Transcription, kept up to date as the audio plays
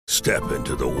Step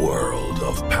into the world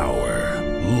of power,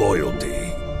 loyalty,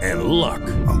 and luck.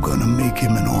 I'm gonna make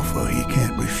him an offer he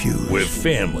can't refuse. With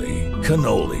family,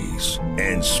 cannolis,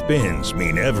 and spins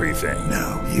mean everything.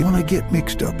 Now, you wanna get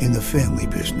mixed up in the family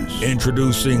business.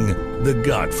 Introducing The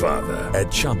Godfather at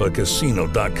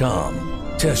ChumbaCasino.com.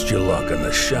 Test your luck in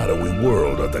the shadowy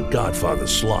world of The Godfather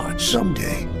slot.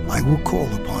 Someday, I will call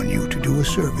upon you to do a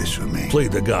service for me. Play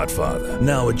The Godfather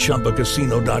now at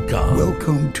ChumbaCasino.com.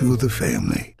 Welcome to the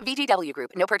family. VGW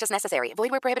Group. No purchase necessary. Void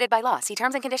where prohibited by law. See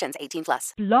terms and conditions.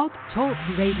 18+. Blog Talk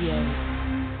Radio.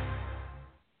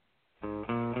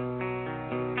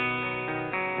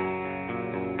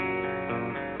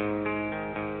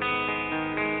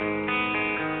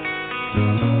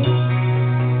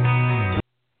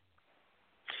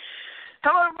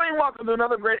 Hello, everybody. Welcome to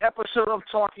another great episode of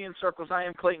Talking in Circles. I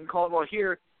am Clayton Caldwell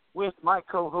here with my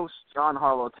co-host, John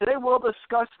Harlow. Today, we'll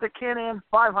discuss the Can-Am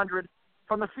 500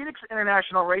 from the Phoenix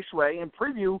International Raceway and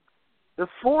preview the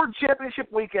Ford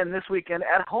Championship weekend this weekend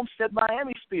at Homestead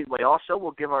Miami Speedway. Also,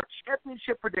 we'll give our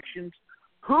championship predictions,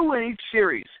 who in each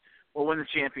series will win the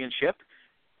championship.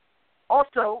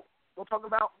 Also, we'll talk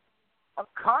about a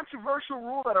controversial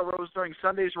rule that arose during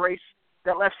Sunday's race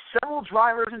that left several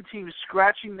drivers and teams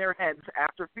scratching their heads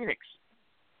after Phoenix.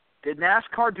 Did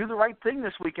NASCAR do the right thing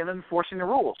this weekend in enforcing the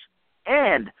rules?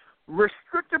 And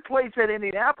restrictor plates at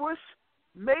Indianapolis?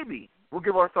 Maybe. We'll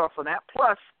give our thoughts on that.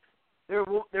 Plus,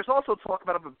 there's also talk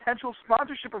about a potential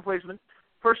sponsorship replacement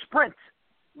for Sprint.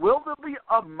 Will there be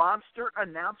a monster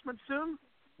announcement soon?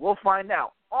 We'll find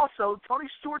out. Also, Tony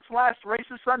Stewart's last race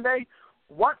is Sunday.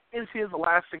 What is his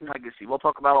lasting legacy? We'll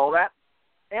talk about all that.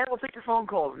 And we'll take your phone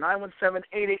calls,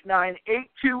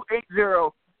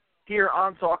 917-889-8280 here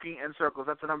on Talking in Circles.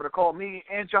 That's the number to call me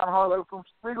and John Harlow from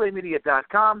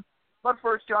SpeedwayMedia.com. But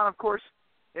first, John, of course,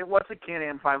 it was the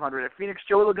Can-Am 500 at Phoenix.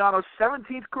 Joey Logano's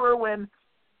 17th career win,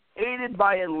 aided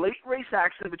by a late race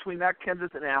accident between Matt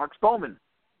Kenseth and Alex Bowman.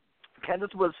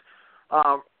 Kenseth was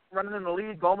running in the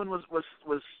lead. Bowman was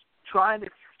trying to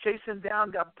chase him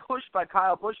down, got pushed by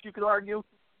Kyle Busch, you could argue,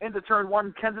 into turn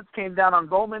one. Kenseth came down on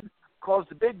Bowman, caused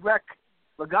a big wreck.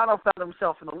 Logano found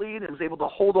himself in the lead and was able to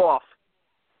hold off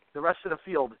the rest of the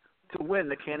field to win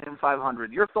the Can-Am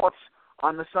 500. Your thoughts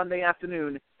on the Sunday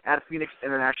afternoon at Phoenix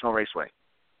International Raceway?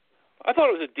 I thought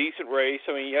it was a decent race.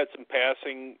 I mean, you had some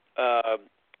passing.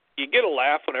 You get a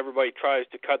laugh when everybody tries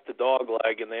to cut the dog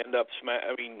leg and they end up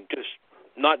just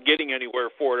not getting anywhere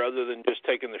for it other than just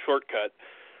taking the shortcut.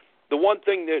 The one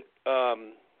thing that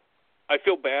I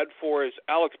feel bad for is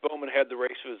Alex Bowman had the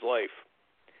race of his life.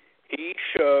 He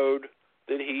showed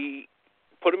that he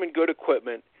put him in good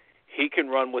equipment. He can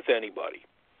run with anybody.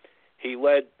 He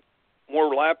led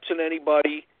more laps than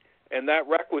anybody, and that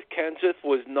wreck with Kenseth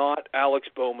was not Alex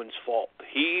Bowman's fault.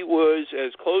 He was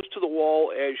as close to the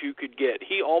wall as you could get.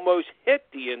 He almost hit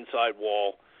the inside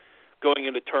wall going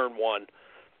into turn one.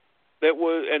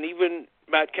 And even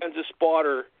Matt Kenseth's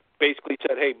spotter basically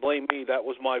said, "Hey, blame me. That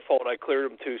was my fault. I cleared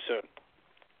him too soon."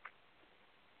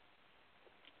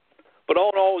 But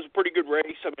all in all, it was a pretty good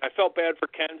race. I mean, I felt bad for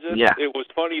Kenseth. Yeah. It was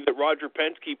funny that Roger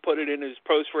Penske put it in his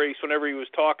post-race whenever he was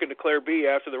talking to Claire B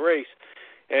after the race,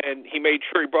 and he made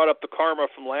sure he brought up the karma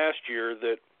from last year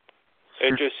that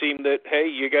it just seemed that, hey,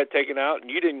 you got taken out and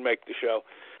you didn't make the show.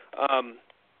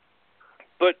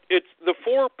 But it's the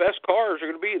four best cars are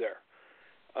going to be there.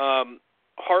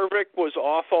 Harvick was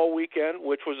off all weekend,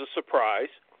 which was a surprise.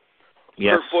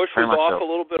 Yes, Kurt Busch was off a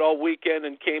little bit all weekend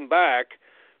and came back,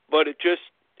 but it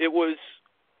was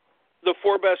the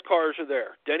four best cars are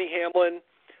there. Denny Hamlin,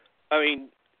 I mean,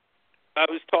 I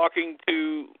was talking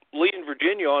to Lee in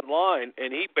Virginia online,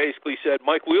 and he basically said,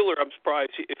 Mike Wheeler, I'm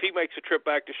surprised. If he makes a trip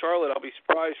back to Charlotte, I'll be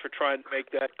surprised for trying to make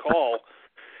that call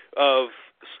of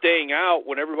staying out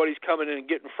when everybody's coming in and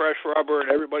getting fresh rubber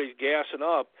and everybody's gassing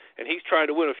up, and he's trying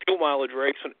to win a fuel mileage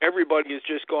race when everybody has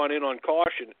just gone in on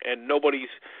caution and nobody's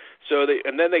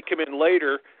and then they come in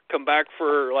later, come back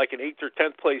for like an 8th or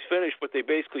 10th place finish, but they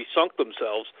basically sunk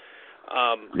themselves.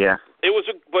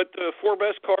 But the four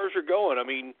best cars are going. I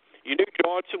mean, you knew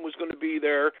Johnson was going to be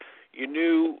there. You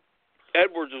knew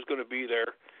Edwards was going to be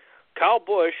there. Kyle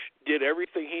Busch did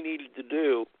everything he needed to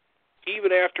do,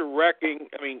 even after wrecking,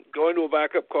 going to a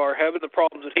backup car, having the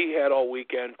problems that he had all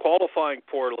weekend, qualifying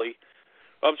poorly.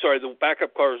 I'm sorry, the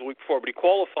backup car was the week before, but he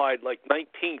qualified like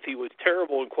 19th. He was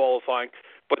terrible in qualifying,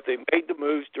 but they made the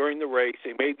moves during the race.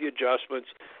 They made the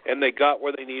adjustments, and they got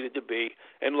where they needed to be,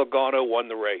 and Logano won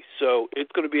the race. So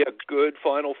it's going to be a good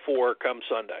Final Four come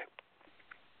Sunday.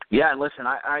 Yeah, and listen,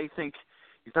 I think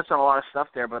you touched on a lot of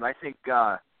stuff there, but I think,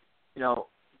 there's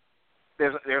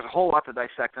a whole lot to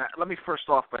dissect. Let me first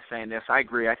off by saying this. I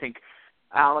agree. I think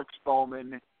Alex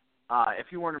Bowman if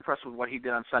you weren't impressed with what he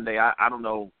did on Sunday, I don't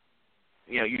know.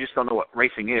 You just don't know what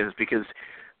racing is, because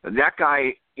that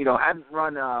guy, hadn't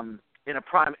run in a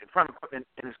prime equipment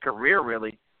in his career,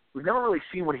 really. We've never really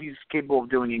seen what he's capable of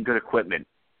doing in good equipment.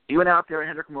 He went out there at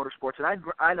Hendrick Motorsports, and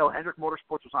I know Hendrick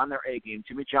Motorsports was on their A game.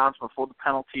 Jimmy Johnson, before the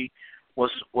penalty, was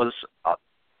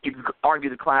you could argue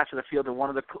the class of the field and one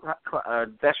of the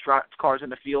best cars in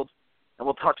the field, and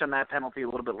we'll touch on that penalty a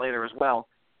little bit later as well.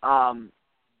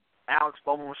 Alex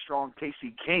Bowman was strong.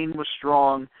 Casey Kane was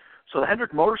strong. So the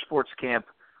Hendrick Motorsports camp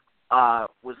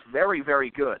was very, very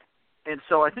good. And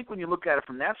so I think when you look at it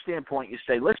from that standpoint, you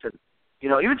say, listen,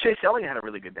 even Chase Elliott had a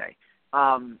really good day.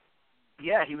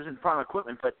 Yeah, he was in prime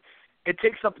equipment, but it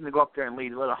takes something to go up there and lead.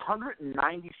 He led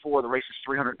 194 the race's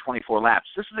 324 laps.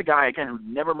 This is a guy, again, who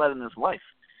never led in his life.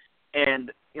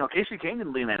 And, Casey Kane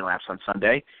didn't lead any laps on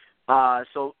Sunday.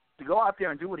 So to go out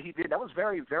there and do what he did, that was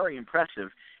very, very impressive.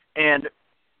 And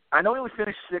I know he only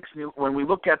finished sixth. When we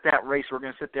look at that race, we're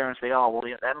going to sit there and say,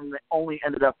 that only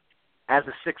ended up as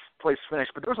a sixth-place finish.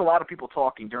 But there was a lot of people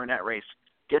talking during that race.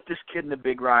 Get this kid in the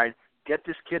big ride. Get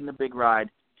this kid in the big ride.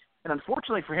 And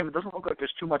unfortunately for him, it doesn't look like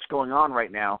there's too much going on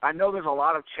right now. I know there's a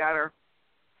lot of chatter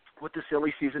with the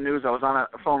silly season news. I was on a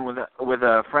phone with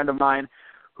a friend of mine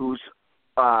who's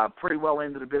pretty well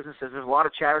into the business. There's a lot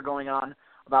of chatter going on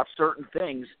about certain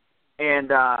things. And,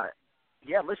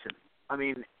 listen, I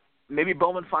mean, maybe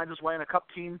Bowman finds his way in a Cup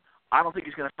team. I don't think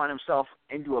he's going to find himself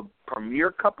into a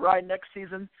Premier Cup ride next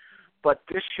season. But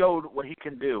this showed what he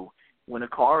can do. When the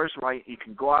car is right, he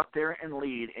can go out there and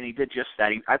lead, and he did just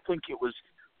that. I think it was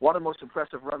one of the most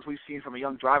impressive runs we've seen from a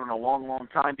young driver in a long, long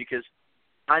time, because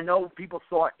I know people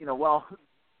thought,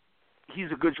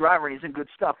 he's a good driver and he's in good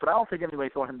stuff, but I don't think anybody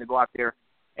thought him to go out there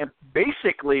and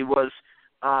basically was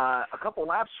a couple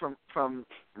laps from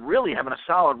really having a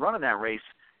solid run in that race.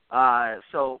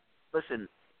 So, listen,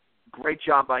 great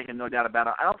job by him, no doubt about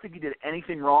it. I don't think he did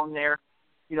anything wrong there.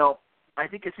 I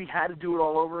think if he had to do it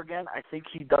all over again, I think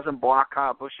he doesn't block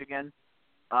Kyle Busch again.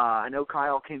 I know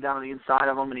Kyle came down on the inside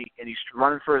of him, and he's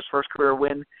running for his first career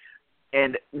win.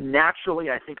 And naturally,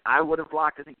 I think I would have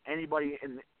blocked. I think anybody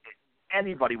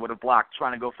would have blocked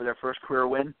trying to go for their first career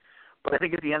win. But I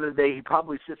think at the end of the day, he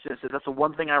probably sits there and says, that's the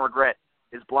one thing I regret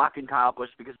is blocking Kyle Busch,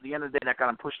 because at the end of the day, that got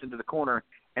him pushed into the corner,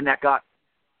 and that got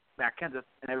Matt Kenseth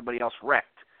and everybody else wrecked.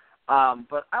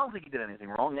 But I don't think he did anything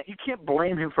wrong. You can't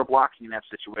blame him for blocking in that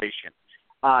situation.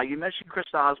 You mentioned Chris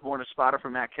Osborne, a spotter for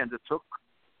Matt Kenseth, took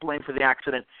blame for the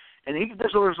accident, and he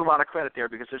deserves a lot of credit there,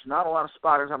 because there's not a lot of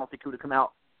spotters, I don't think, who would have come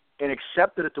out and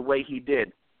accepted it the way he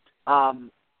did.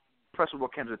 Impressed with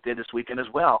what Kenseth did this weekend as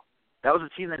well. That was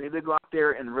a team that needed to go out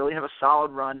there and really have a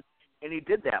solid run, and he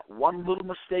did that. One little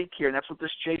mistake here, and that's what this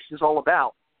chase is all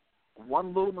about. One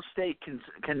little mistake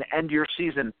can end your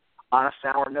season on a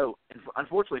sour note. And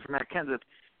unfortunately for Matt Kenseth,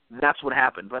 that's what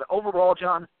happened. But overall,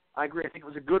 John, I agree. I think it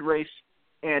was a good race.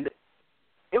 And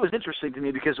it was interesting to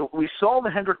me because we saw the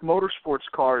Hendrick Motorsports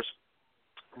cars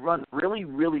run really,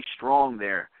 really strong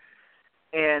there.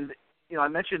 And, I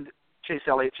mentioned Chase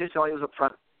Elliott. Chase Elliott was up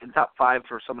front in top 5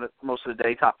 for most of the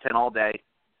day, top 10 all day.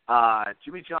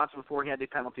 Jimmy Johnson, before he had the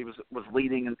penalty, was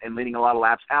leading and leading a lot of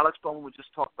laps. Alex Bowman would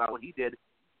just talk about what he did.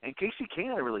 And Casey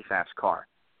Kane had a really fast car,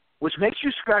 which makes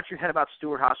you scratch your head about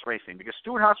Stewart-Haas Racing, because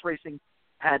Stewart-Haas Racing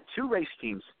had 2 race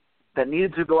teams that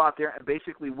needed to go out there and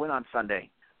basically win on Sunday.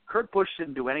 Kurt Busch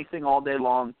didn't do anything all day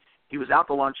long. He was out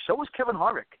to lunch. So was Kevin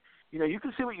Harvick. You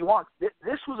can see what you want.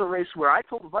 This was a race where I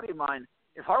told a buddy of mine,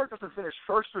 if Harvick doesn't finish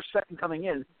first or second coming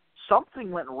in,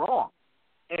 something went wrong.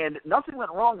 And nothing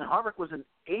went wrong, and Harvick was an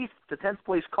 8th to 10th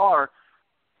place car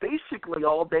basically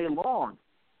all day long.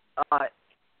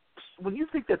 When you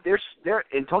think that they're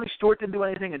and Tony Stewart didn't do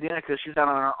anything, and Danica, she's out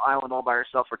on an island all by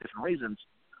herself for different reasons.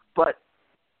 But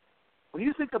when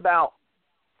you think about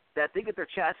that they get their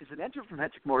chassis and enter from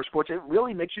Hendrick Motorsports, it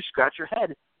really makes you scratch your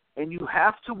head. And you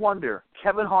have to wonder,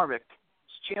 Kevin Harvick's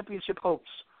championship hopes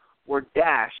were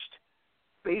dashed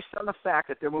based on the fact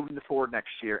that they're moving to Ford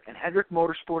next year. And Hendrick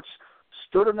Motorsports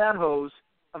stood on that hose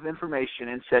of information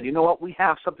and said, you know what, we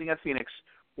have something at Phoenix.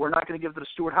 We're not going to give it to the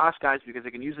Stewart-Haas guys because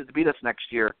they can use it to beat us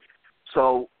next year.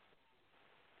 So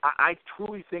I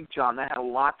truly think, John, that had a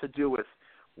lot to do with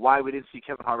why we didn't see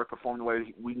Kevin Harvick perform the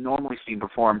way we normally see him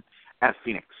perform at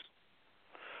Phoenix.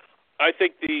 I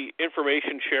think the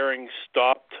information sharing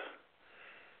stopped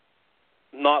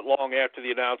not long after the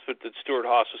announcement that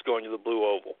Stewart-Haas was going to the Blue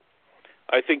Oval.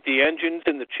 I think the engines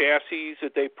and the chassis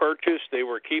that they purchased, they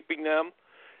were keeping them,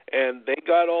 and they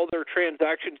got all their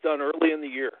transactions done early in the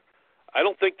year. I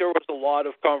don't think there was a lot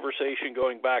of conversation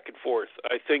going back and forth.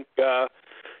 I think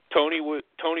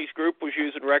Tony's group was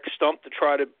using Rex Stump to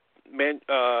try to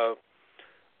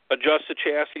adjust the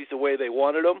chassis the way they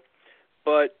wanted them,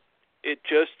 but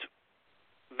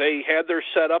they had their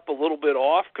setup a little bit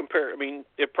off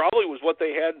it probably was what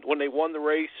they had when they won the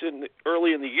race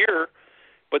early in the year,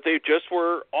 but they just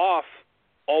were off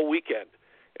all weekend.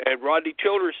 And Rodney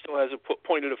Childers still hasn't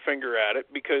pointed a finger at it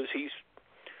because he's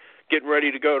getting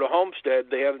ready to go to Homestead.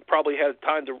 They haven't probably had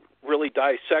time to really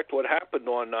dissect what happened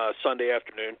on Sunday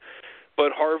afternoon.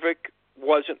 But Harvick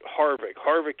wasn't Harvick.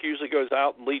 Harvick usually goes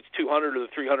out and leads 200 of the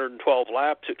 312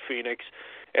 laps at Phoenix,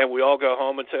 and we all go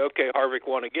home and say, okay, Harvick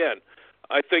won again.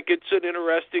 I think it's an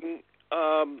interesting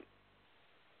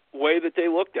way that they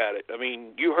looked at it. I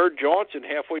mean, you heard Johnson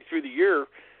halfway through the year,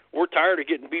 we're tired of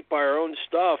getting beat by our own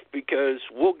stuff because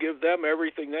we'll give them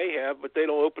everything they have, but they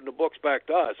don't open the books back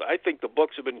to us. I think the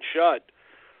books have been shut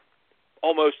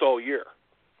almost all year.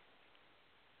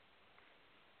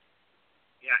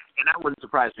 Yeah, and that wouldn't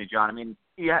surprise me, John. I mean,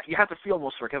 you have to feel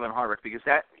almost for Kevin Harvick because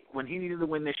that when he needed to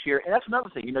win this year, and that's another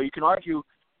thing. You know, you can argue,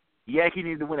 yeah, he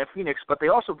needed to win at Phoenix, but they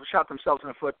also shot themselves in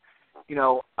the foot,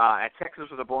 at Texas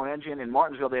with a blown engine. In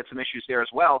Martinsville, they had some issues there as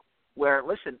well where,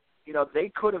 listen,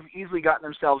 they could have easily gotten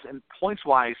themselves in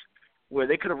points-wise where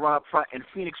they could have run up front, and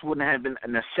Phoenix wouldn't have been a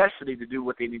necessity to do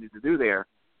what they needed to do there.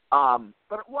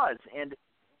 But it was,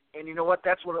 and you know what?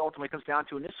 That's what it ultimately comes down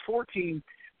to. And this 14,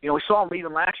 we saw him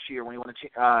leading last year when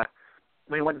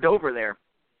he went Dover there,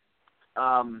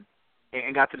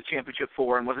 and got to the championship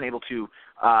 4 and wasn't able to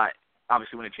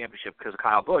obviously win a championship because of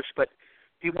Kyle Busch. But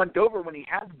he won Dover when he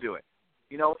had to do it,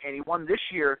 and he won this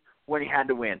year when he had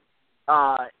to win.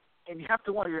 And you have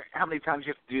to wonder how many times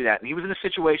you have to do that. And he was in a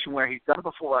situation where he's done it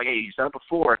before. Like, hey, he's done it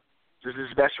before. This is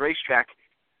his best racetrack.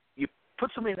 You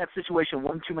put somebody in that situation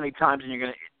one too many times, and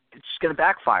it's just going to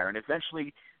backfire. And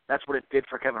eventually, that's what it did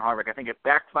for Kevin Harvick. I think it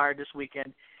backfired this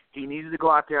weekend. He needed to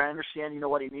go out there. I understand, he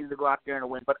needed to go out there and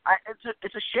win. But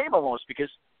it's a shame almost because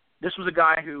this was a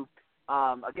guy who,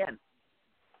 again,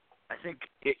 I think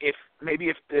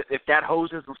if that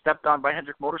hose isn't stepped on by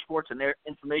Hendrick Motorsports and their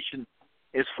information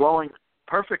is flowing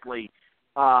perfectly,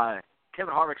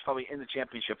 Kevin Harvick's probably in the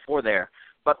championship 4 there.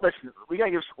 But listen, we got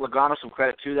to give Logano some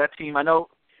credit too. That team, I know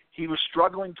he was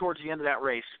struggling towards the end of that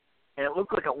race, and it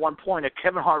looked like at one point a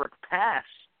Kevin Harvick pass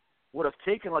would have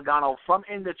taken Logano from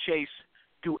in the chase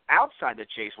to outside the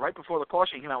chase right before the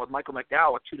caution came out with Michael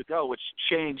McDowell with 2 to go, which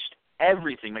changed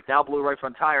everything. McDowell blew right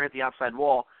front tire, hit the outside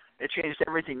wall. It changed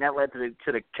everything. That led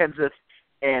to the Kenseth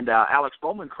and Alex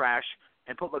Bowman crash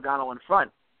and put Logano in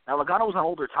front. Now, Logano was on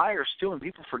older tires, too, and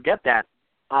people forget that.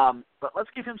 But let's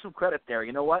give him some credit there.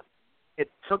 You know what? It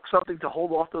took something to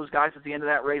hold off those guys at the end of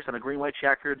that race on a green-white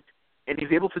checkered, and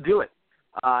he's able to do it.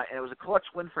 And it was a clutch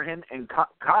win for him. And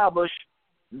Kyle Busch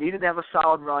needed to have a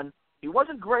solid run. He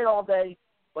wasn't great all day,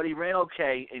 but he ran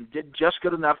okay and did just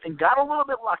good enough and got a little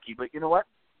bit lucky. But you know what?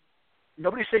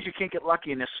 Nobody says you can't get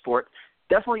lucky in this sport.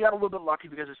 Definitely got a little bit lucky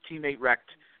because his teammate wrecked.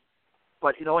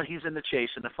 But you know what? He's in the chase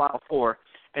in the Final 4.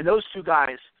 And those two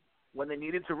guys, when they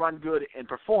needed to run good and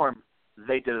perform,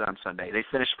 they did it on Sunday. They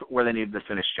finished where they needed to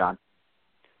finish, John.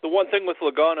 The one thing with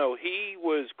Logano, he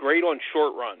was great on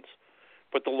short runs.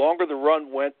 But the longer the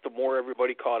run went, the more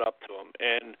everybody caught up to him.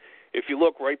 And if you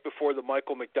look right before the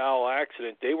Michael McDowell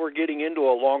accident, they were getting into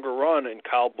a longer run, and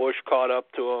Kyle Busch caught up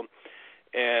to him.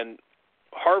 And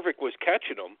Harvick was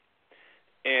catching him.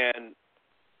 And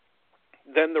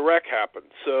then the wreck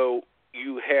happened. So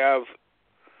you have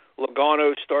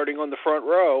Logano starting on the front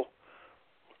row,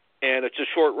 and it's a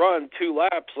short run, 2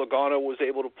 laps. Logano was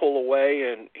able to pull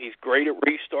away, and he's great at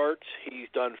restarts. He's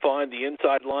done fine. The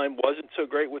inside line wasn't so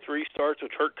great with restarts,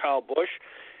 which hurt Kyle Busch.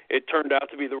 It turned out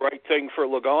to be the right thing for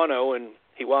Logano, and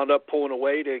he wound up pulling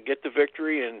away to get the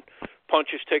victory and punch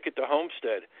his ticket to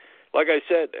Homestead. Like I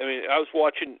said, I mean, I was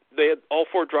watching, they had all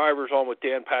 4 drivers on with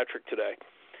Dan Patrick today,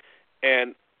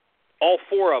 and all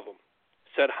 4 of them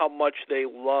said how much they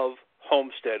love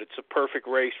Homestead. It's a perfect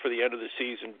race for the end of the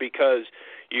season because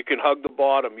you can hug the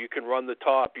bottom, you can run the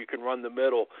top, you can run the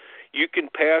middle. You can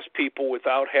pass people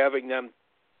without having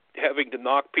to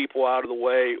knock people out of the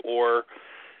way, or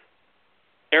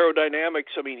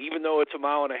aerodynamics. I mean, even though it's a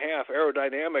mile and a half,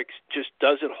 aerodynamics just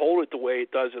doesn't hold it the way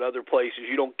it does at other places.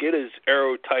 You don't get as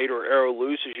aero tight or aero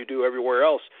loose as you do everywhere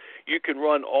else. You can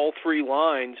run all 3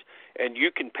 lines and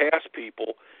you can pass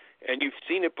people. And you've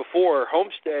seen it before.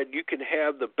 Homestead, you can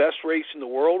have the best race in the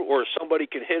world, or somebody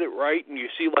can hit it right, and you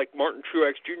see like Martin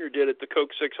Truex Jr. did at the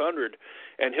Coke 600,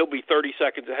 and he'll be 30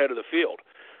 seconds ahead of the field.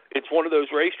 It's one of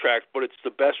those racetracks, but it's the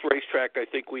best racetrack I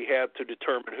think we have to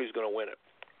determine who's going to win it.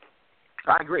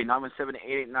 I agree.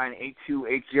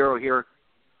 917-889-8280 here.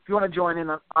 If you want to join in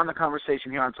on the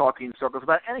conversation here on Talking Circles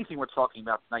about anything we're talking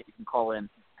about tonight, you can call in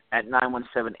at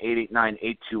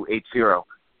 917-889-8280.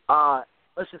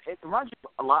 listen, it reminds you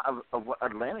a lot of what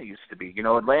Atlanta used to be. You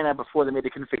know, Atlanta, before they made the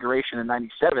configuration in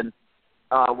 '97,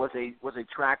 was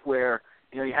a track where,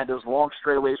 you know, you had those long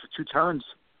straightaways with two turns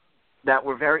that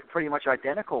were pretty much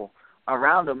identical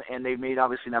around them, and they made,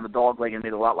 obviously, now the dog leg and made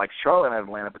it a lot like Charlotte and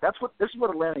Atlanta. But this is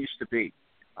what Atlanta used to be.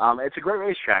 It's a great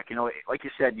racetrack. You know, like you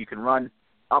said, you can run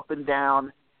up and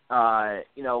down,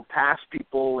 you know, past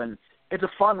people, and it's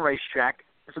a fun racetrack.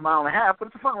 It's 1.5 miles, but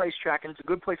it's a fun racetrack, and it's a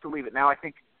good place to leave it. Now, I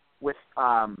think with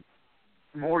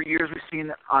more years we've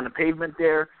seen on the pavement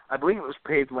there, I believe it was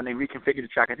paved when they reconfigured the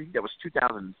track. I think that was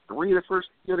 2003, the first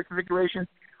year of the configuration.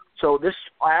 So this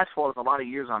asphalt has a lot of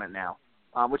years on it now,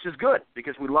 which is good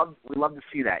because we love to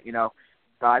see that. You know,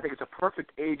 I think it's a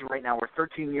perfect age right now where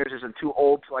 13 years isn't too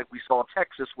old, like we saw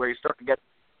Texas, where you start to get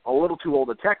a little too old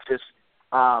at Texas.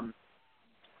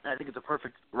 I think it's a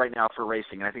perfect right now for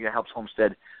racing, and I think it helps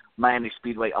Homestead Miami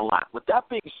Speedway a lot. With that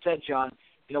being said, John,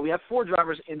 you know, we have 4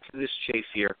 drivers into this chase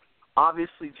here.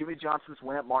 Obviously, Jimmy Johnson's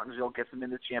win at Martinsville gets him in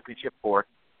the championship 4.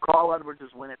 Carl Edwards'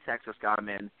 win at Texas got him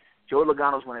in. Joey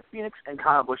Logano's win at Phoenix, and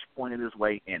Kyle Busch pointed his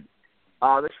way in.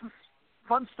 There's some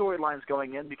fun storylines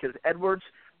going in because Edwards,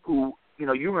 who, you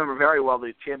know, you remember very well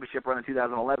the championship run in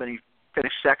 2011, he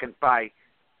finished second by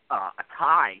a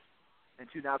tie in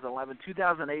 2011.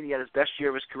 2008, he had his best year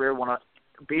of his career, won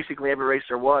basically every race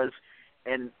there was,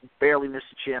 and barely missed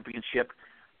the championship.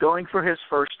 Going for his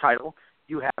first title,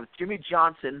 you have Jimmy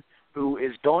Johnson, who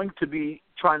is going to be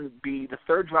trying to be the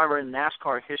 3rd driver in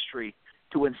NASCAR history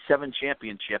to win 7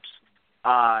 championships.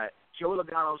 Joey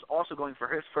Logano is also going for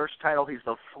his first title. He's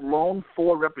the lone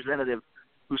Ford representative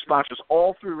who sponsors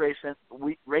all 3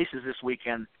 races this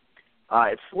weekend.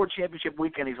 It's Ford Championship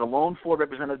weekend. He's a lone Ford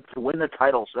representative to win the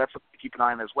title, so that's something to keep an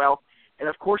eye on as well. And,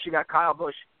 of course, you got Kyle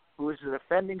Busch, who is the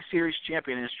defending series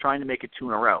champion and is trying to make it 2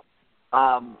 in a row.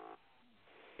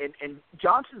 And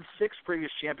Johnson's 6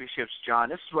 previous championships, John,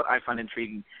 this is what I find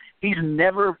intriguing. He's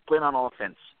never been on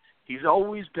offense. He's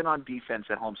always been on defense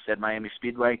at Homestead Miami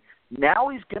Speedway. Now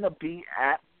he's going to be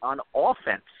on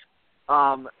offense.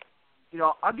 You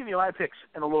know, I'll give you my picks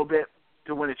in a little bit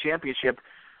to win a championship.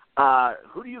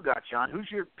 Who do you got, John? Who's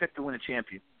your pick to win a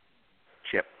championship?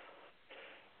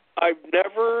 I've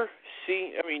never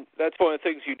seen, I mean, that's one of the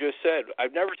things you just said.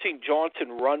 I've never seen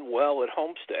Johnson run well at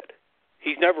Homestead.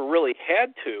 He's never really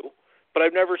had to, but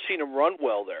I've never seen him run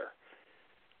well there.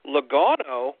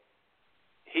 Logano,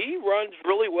 he runs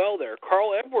really well there.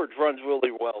 Carl Edwards runs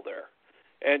really well there.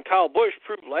 And Kyle Busch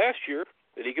proved last year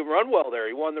that he can run well there.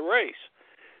 He won the race.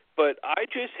 But I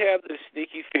just have this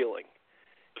sneaky feeling.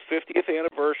 The 50th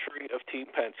anniversary of Team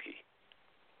Penske.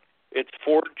 It's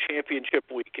Ford Championship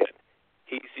weekend.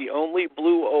 He's the only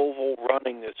blue oval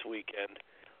running this weekend.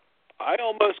 I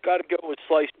almost got to go with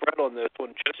sliced bread on this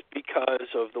one just because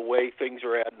of the way things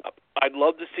are adding up. I'd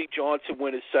love to see Johnson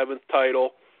win his 7th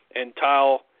title and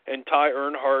Ty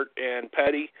Earnhardt and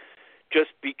Petty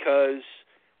just because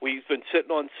we've been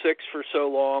sitting on 6 for so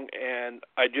long, and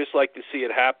I'd just like to see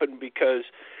it happen because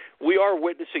we are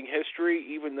witnessing history,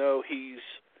 even though he's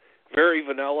very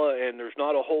vanilla and there's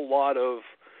not a whole lot of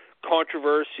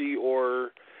controversy or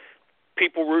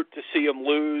people root to see him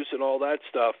lose and all that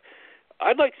stuff.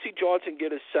 I'd like to see Johnson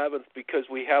get his 7th because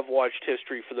we have watched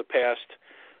history for the past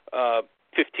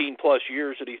 15-plus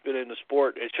years that he's been in the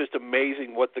sport. It's just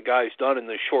amazing what the guy's done in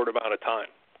this short amount of time.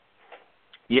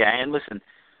 Yeah, and listen,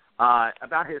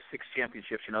 about his 6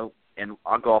 championships, you know, and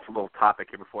I'll go off a little topic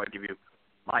here before I give you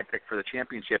my pick for the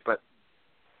championship, but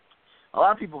a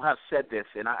lot of people have said this,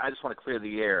 and I just want to clear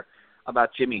the air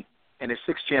about Jimmy, and his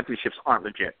 6 championships aren't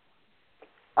legit.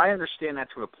 I understand that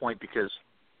to a point because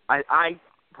I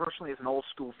personally, as an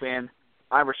old-school fan,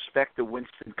 I respect the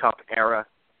Winston Cup era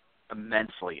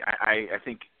immensely. I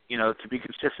think, you know, to be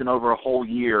consistent over a whole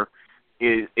year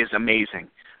is amazing.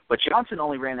 But Johnson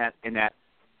only ran that in that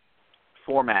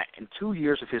format in 2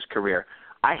 years of his career.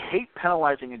 I hate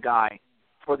penalizing a guy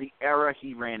for the era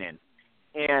he ran in.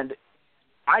 And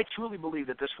I truly believe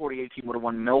that this 48 team would have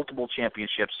won multiple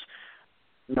championships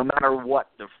no matter what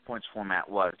the points format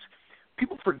was.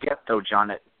 People forget, though, John,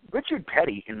 that Richard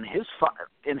Petty, in his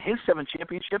 7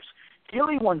 championships, he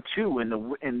only won 2 in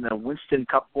the Winston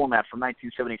Cup format from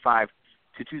 1975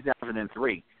 to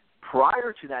 2003.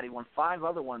 Prior to that, he won 5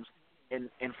 other ones in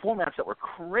formats that were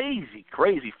crazy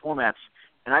formats.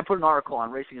 And I put an article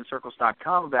on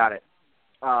RacingInCircles.com about it.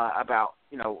 About,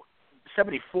 you know,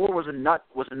 74 was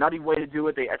a nutty way to do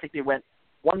it. I think they went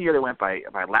 1 year. They went by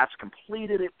laps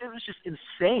completed. It was just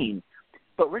insane.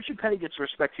 But Richard Petty gets the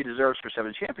respect he deserves for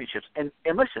 7 championships. And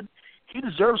listen, he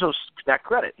deserves that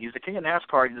credit. He's the king of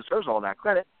NASCAR. He deserves all that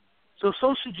credit. So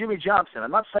should Jimmy Johnson.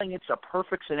 I'm not saying it's a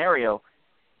perfect scenario,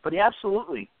 but he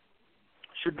absolutely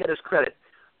should get his credit.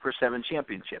 for 7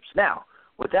 championships. Now,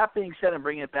 with that being said and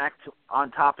bringing it back to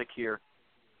on topic here,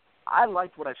 I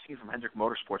liked what I've seen from Hendrick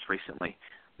Motorsports recently.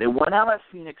 They went out at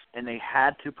Phoenix and they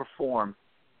had to perform,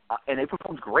 and they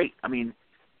performed great. I mean,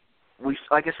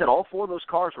 like I said, all 4 of those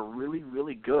cars were really,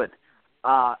 really good.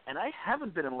 And I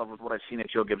haven't been in love with what I've seen at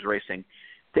Joe Gibbs Racing.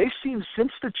 They've seemed,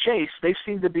 since the chase, they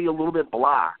seem to be a little bit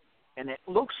blah. And it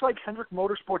looks like Hendrick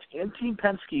Motorsports and Team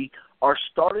Penske are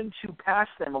starting to pass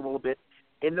them a little bit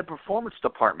in the performance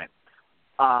department.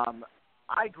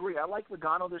 I agree. I like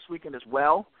Logano this weekend as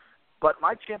well, but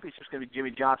my championship is going to be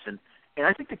Jimmy Johnson. And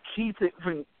I think the key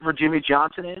thing for Jimmy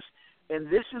Johnson is, and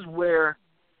this is where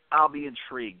I'll be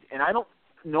intrigued, and I don't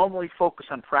normally focus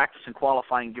on practice and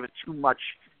qualifying and give it too much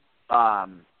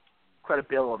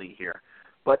credibility here,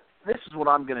 but this is what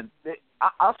I'm going to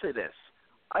 – I'll say this.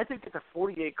 I think if the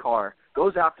 48 car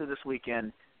goes out there this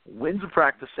weekend, wins a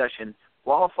practice session,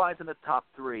 qualifies in the top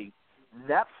 3,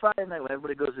 that Friday night when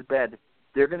everybody goes to bed,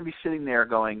 they're going to be sitting there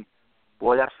going,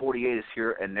 boy, that 48 is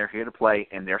here, and they're here to play,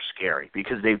 and they're scary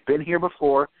because they've been here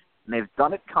before, and they've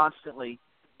done it constantly.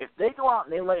 If they go out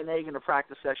and they lay an egg in a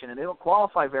practice session and they don't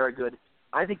qualify very good,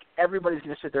 I think everybody's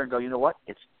going to sit there and go, you know what,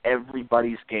 it's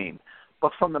everybody's game.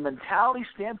 But from the mentality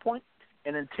standpoint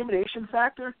and intimidation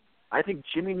factor, I think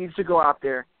Jimmy needs to go out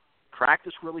there,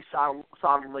 practice really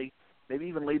solidly, maybe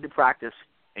even lead the practice,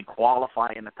 and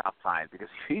qualify in the top 5. Because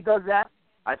if he does that,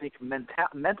 I think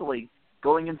mentally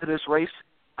going into this race,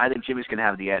 I think Jimmy's going to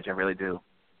have the edge. I really do.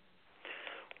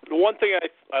 The one thing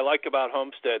I like about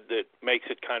Homestead that makes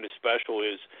it kind of special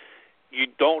is you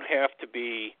don't have to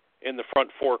be in the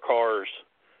front 4 cars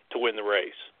to win the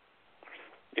race.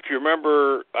 If you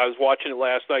remember, I was watching it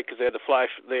last night because they had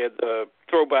the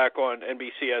throwback on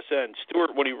NBCSN.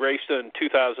 Stewart, when he raced in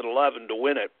 2011 to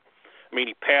win it, I mean,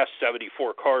 he passed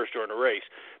 74 cars during the race,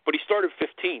 but he started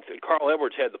 15th, and Carl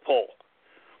Edwards had the pole.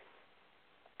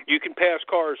 You can pass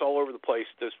cars all over the place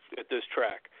at this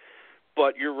track,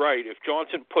 but you're right. If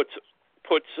Johnson puts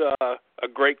a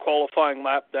great qualifying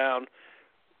lap down,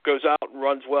 goes out and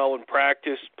runs well in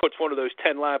practice, puts one of those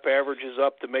 10-lap averages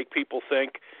up to make people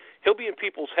think, he'll be in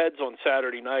people's heads on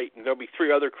Saturday night, and there'll be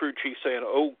 3 other crew chiefs saying,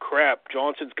 oh, crap,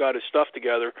 Johnson's got his stuff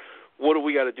together. What do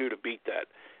we got to do to beat that?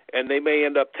 And they may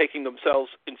end up taking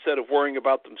themselves, instead of worrying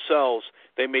about themselves,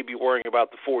 they may be worrying about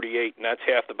the 48, and that's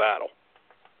half the battle.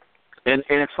 And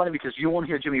it's funny because you won't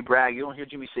hear Jimmy brag. You don't hear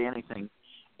Jimmy say anything.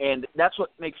 And that's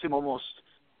what makes him almost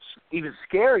even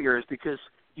scarier is because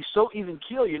he's so even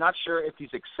keel. You're not sure if he's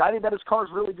excited that his car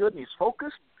is really good and he's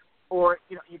focused, or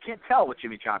you can't tell with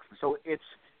Jimmy Johnson. So it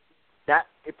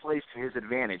plays to his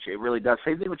advantage. It really does.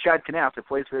 Same thing with Chad Knapp. It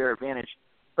plays to their advantage.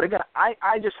 But again,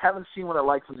 I just haven't seen what I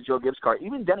like from the Joe Gibbs car.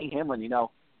 Even Denny Hamlin,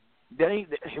 Denny,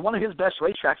 one of his best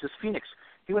racetracks is Phoenix.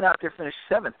 He went out there, finished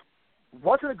 7th.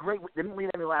 Didn't lead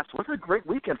any laps. Wasn't a great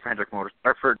weekend for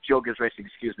for Joe Gibbs Racing.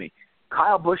 Excuse me.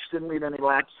 Kyle Busch didn't lead any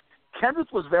laps.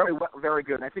 Kenseth was very, very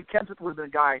good, and I think Kenseth would have been a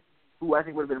guy who I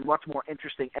think would have been a much more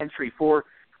interesting entry for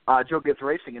Joe Gibbs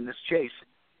Racing in this chase.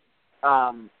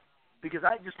 Because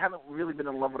I just haven't really been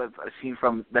in love with what I've seen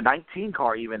from the 19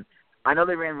 car even. I know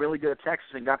they ran really good at Texas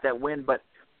and got that win, but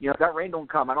if that rain don't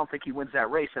come, I don't think he wins that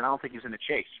race, and I don't think he's in the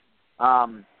chase. I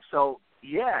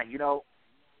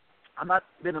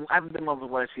haven't been in love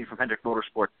with what I've seen from Hendrick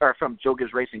Motorsport, or from Joe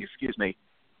Gibbs Racing, excuse me.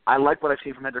 I like what I've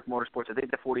seen from Hendrick Motorsports. I think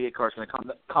the 48 car is going to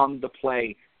come to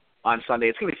play on Sunday.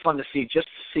 It's going to be fun to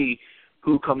see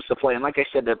who comes to play. And like I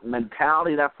said, the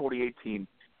mentality of that 48 team,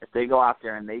 if they go out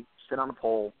there and they sit on the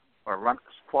pole or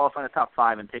qualify in the top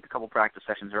 5 and take a couple practice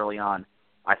sessions early on,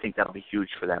 I think that'll be huge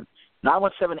for them.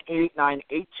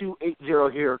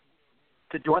 917-889-8280 here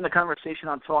to join the conversation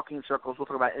on Talking in Circles. We'll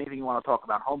talk about anything you want to talk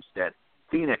about. Homestead,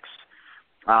 Phoenix,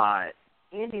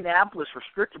 Indianapolis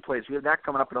restricted plates. We have that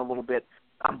coming up in a little bit.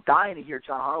 I'm dying to hear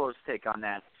John Harlow's take on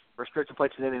that, restricted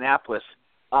plates in Indianapolis.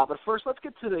 But first, let's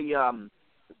get to the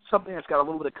something that's got a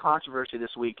little bit of controversy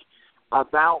this week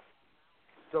about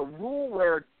the rule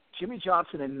where Jimmy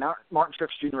Johnson and Martin Truex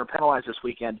Jr. were penalized this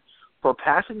weekend for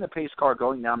passing the pace car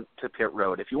going down to pit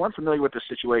road. If you weren't familiar with the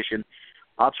situation,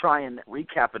 I'll try and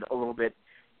recap it a little bit.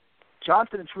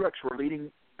 Johnson and Truex were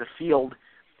leading the field,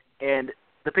 and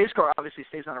the pace car obviously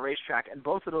stays on a racetrack, and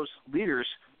both of those leaders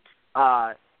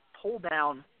pull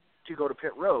down to go to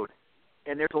pit road.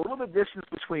 And there's a little bit of distance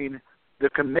between the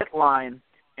commit line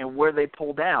and where they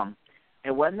pull down.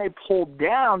 And when they pulled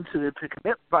down to the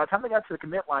commit, by the time they got to the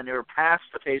commit line, they were past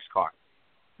the pace car.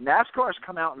 NASCAR has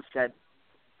come out and said,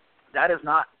 that is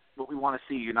not what we want to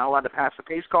see. You're not allowed to pass the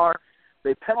pace car.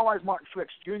 They penalized Martin Truex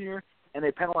Jr., and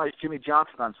they penalized Jimmy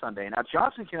Johnson on Sunday. Now,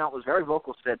 Johnson came out, was very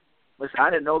vocal, said, listen, I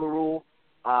didn't know the rule.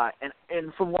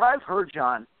 And from what I've heard,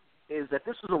 John, is that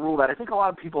this is a rule that I think a lot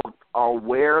of people are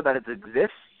aware that it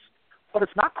exists, but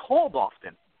it's not called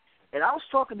often. And I was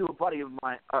talking to a buddy of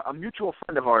mine, a mutual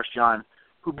friend of ours, John,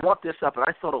 who brought this up, and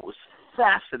I thought it was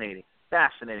fascinating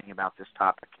about this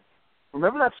topic.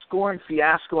 Remember that scoring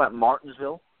fiasco at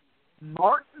Martinsville?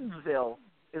 Martinsville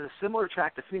is a similar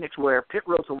track to Phoenix where pit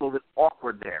road's a little bit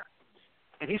awkward there.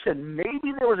 And he said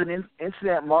maybe there was an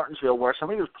incident at Martinsville where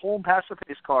somebody was pulling past the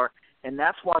pace car, and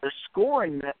that's why the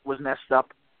scoring was messed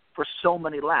up for so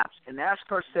many laps. And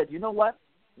NASCAR said, you know what?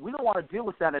 We don't want to deal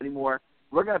with that anymore.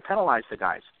 We're going to penalize the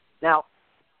guys. Now,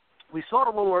 we saw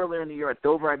it a little earlier in the year at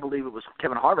Dover. I believe it was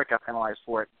Kevin Harvick got penalized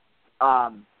for it.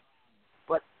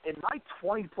 But in my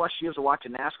 20-plus years of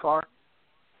watching NASCAR,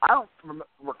 I don't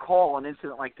recall an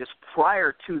incident like this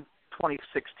prior to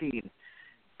 2016.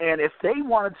 And if they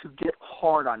wanted to get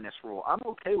hard on this rule, I'm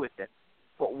okay with it.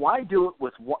 But why do it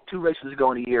with 2 races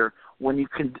ago in a year when you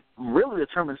can really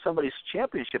determine somebody's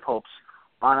championship hopes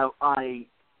on a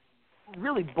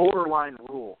really borderline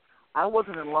rule? I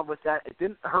wasn't in love with that. It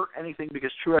didn't hurt anything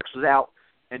because Truex was out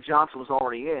and Johnson was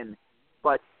already in.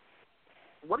 But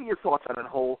what are your thoughts on that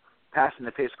whole passing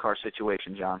the pace car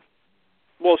situation, John?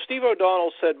 Well, Steve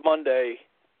O'Donnell said Monday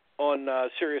on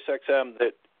SiriusXM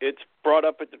that it's brought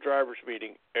up at the drivers'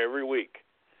 meeting every week.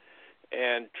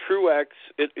 And Truex,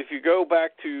 if you go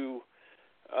back to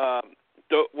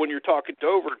when you're talking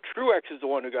Dover, Truex is the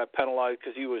one who got penalized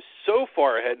because he was so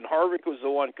far ahead, and Harvick was the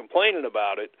one complaining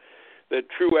about it, that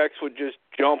Truex would just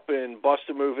jump in, bust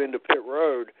a move into pit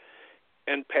road,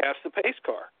 and pass the pace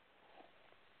car.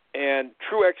 And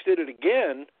Truex did it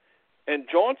again, and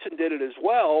Johnson did it as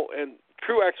well, and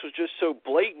Truex was just so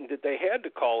blatant that they had to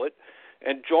call it,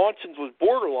 and Johnson's was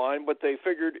borderline, but they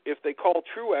figured if they call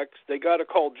Truex, they got to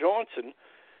call Johnson.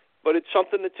 But it's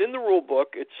something that's in the rule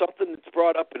book. It's something that's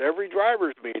brought up at every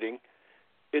driver's meeting.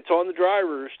 It's on the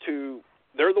drivers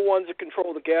they're the ones that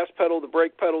control the gas pedal, the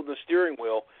brake pedal, and the steering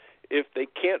wheel. If they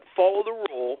can't follow the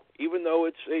rule, even though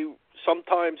it's a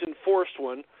sometimes enforced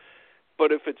one,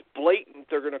 but if it's blatant,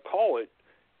 they're going to call it.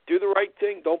 Do the right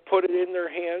thing. Don't put it in their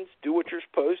hands. Do what you're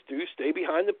supposed to. Stay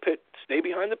behind the pit. Stay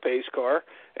behind the pace car,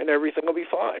 and everything will be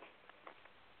fine.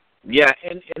 Yeah,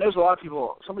 and there's a lot of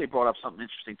people. Somebody brought up something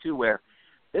interesting too, where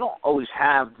they don't always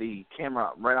have the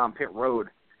camera right on pit road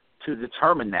to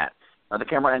determine that. The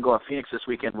camera angle at Phoenix this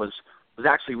weekend was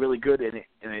actually really good, and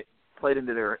it played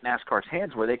into their NASCAR's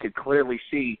hands where they could clearly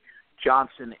see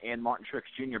Johnson and Martin Truex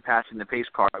Jr. passing the pace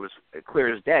car. It was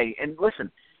clear as day. And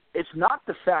listen, it's not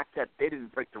the fact that they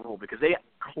didn't break the rule, because they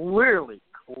clearly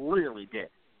did.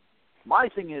 My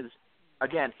thing is,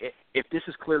 again, if this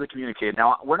is clearly communicated.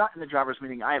 Now, we're not in the driver's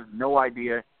meeting. I have no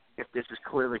idea if this is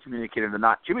clearly communicated or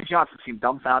not. Jimmy Johnson seemed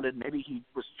dumbfounded. Maybe he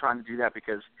was trying to do that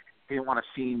because he didn't want to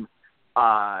seem,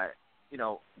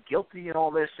 guilty in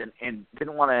all this and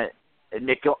didn't want to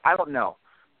admit guilt. I don't know.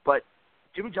 But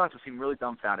Jimmy Johnson seemed really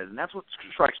dumbfounded, and that's what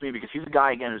strikes me, because he's a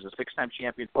guy, again, who's a 6-time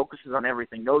champion, focuses on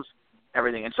everything, knows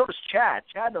everything. And so does Chad.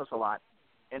 Chad knows a lot.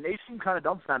 And they seem kind of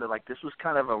dumbfounded, like this was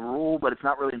kind of a rule, but it's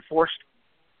not really enforced.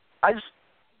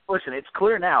 Listen, it's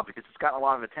clear now, because it's gotten a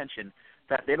lot of attention,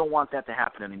 that they don't want that to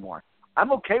happen anymore.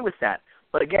 I'm okay with that.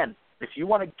 But again, if you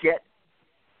want to get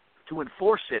to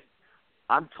enforce it,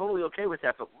 I'm totally okay with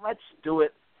that. But let's do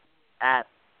it at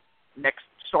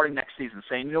starting next season,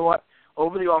 saying, you know what,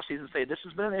 over the off season, say this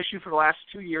has been an issue for the last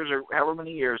 2 years or however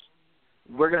many years.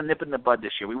 We're going to nip it in the bud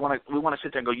this year. We want to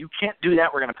sit there and go, you can't do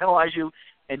that. We're going to penalize you,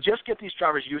 and just get these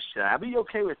drivers used to that. I'd be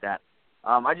okay with that.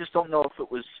 I just don't know if it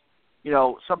was,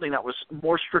 something that was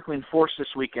more strictly enforced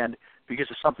this weekend because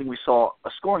of something we saw, a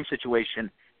scoring situation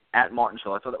at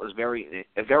Martinsville. I thought that was a very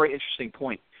interesting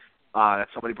point that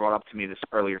somebody brought up to me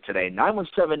earlier today.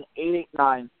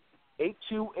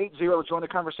 917-889-8280. Join the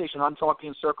conversation on Talking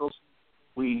in Circles.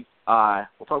 We'll talk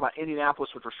about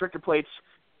Indianapolis with restrictor plates,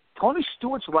 Tony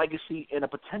Stewart's legacy, and a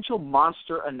potential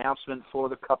monster announcement for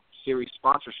the Cup Series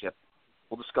sponsorship.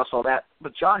 We'll discuss all that.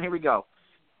 But, John, here we go.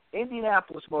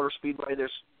 Indianapolis Motor Speedway,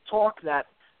 there's talk that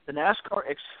the NASCAR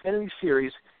Xfinity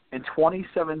Series in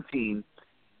 2017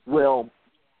 will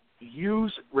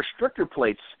use restrictor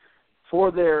plates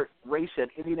for their race at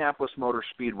Indianapolis Motor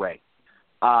Speedway.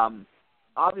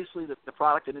 Obviously, the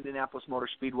product at Indianapolis Motor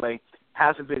Speedway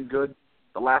hasn't been good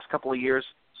the last couple of years,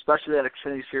 especially that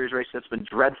Xfinity Series race that's been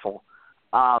dreadful.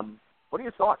 What are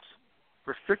your thoughts?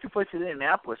 Restrictor plates in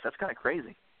Indianapolis, that's kind of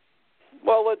crazy.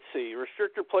 Well, let's see.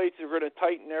 Restrictor plates are going to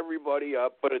tighten everybody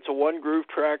up, but it's a one-groove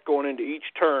track going into each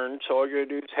turn, so all you're going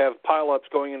to do is have pile-ups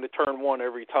going into turn one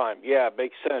every time. Yeah, it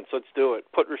makes sense. Let's do it.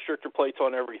 Put restrictor plates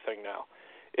on everything now.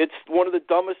 It's one of the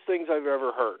dumbest things I've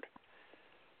ever heard.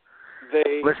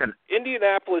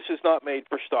 Indianapolis is not made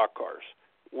for stock cars.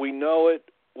 We know it.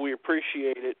 We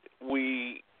appreciate it.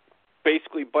 We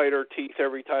basically bite our teeth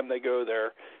every time they go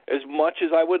there. As much as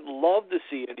I would love to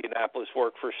see Indianapolis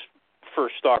work for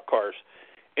stock cars,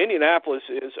 Indianapolis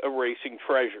is a racing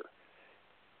treasure.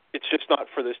 It's just not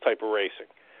for this type of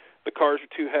racing. The cars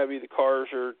are too heavy. The cars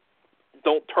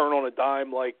don't turn on a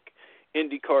dime like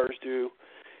Indy cars do.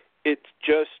 It's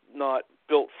just not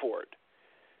built for it.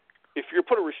 If you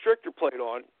put a restrictor plate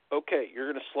on, okay,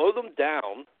 you're going to slow them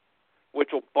down, which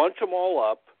will bunch them all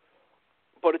up,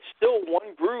 but it's still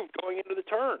one groove going into the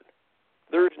turn.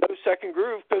 There's no second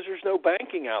groove because there's no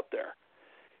banking out there.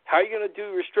 How are you going to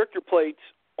do restrictor plates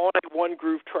on a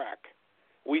one-groove track?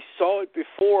 We saw it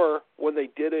before when they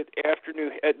did it at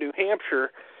New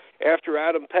Hampshire after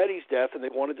Adam Petty's death, and they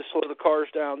wanted to slow the cars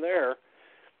down there.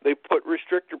 They put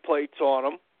restrictor plates on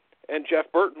them, and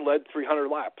Jeff Burton led 300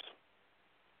 laps.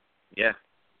 Yeah.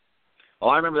 Well,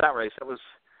 I remember that race. That was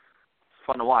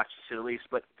fun to watch, to say the least.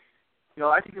 But,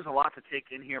 I think there's a lot to take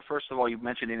in here. First of all, you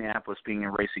mentioned Indianapolis being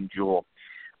a racing jewel.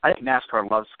 I think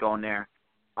NASCAR loves going there.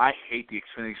 I hate the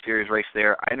Xfinity Series race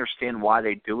there. I understand why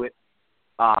they do it.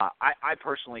 I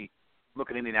personally look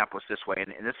at Indianapolis this way,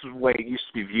 and this is the way it used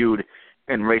to be viewed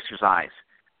in racers' eyes,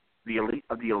 the elite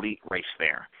of the elite race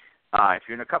there. If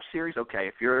you're in a Cup Series, okay.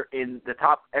 If you're in the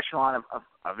top echelon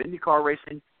of IndyCar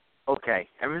racing, okay.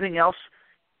 Everything else,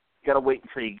 you got to wait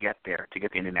until you get there to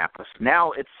get to Indianapolis.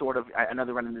 Now it's sort of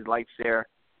another running the lights there,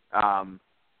 and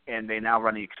they now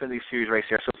run the Xfinity Series race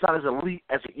there. So it's not as elite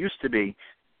as it used to be,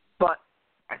 but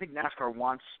I think NASCAR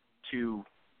wants to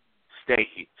stay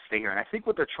here. And I think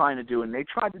what they're trying to do, and they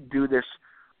tried to do this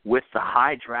with the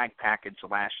high drag package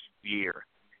last year.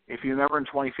 If you remember in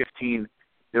 2015,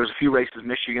 there was a few races.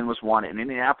 Michigan was one, and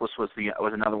Indianapolis was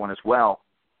another one as well,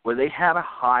 where they had a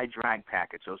high drag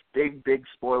package. Those big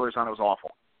spoilers on it was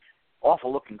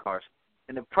awful looking cars,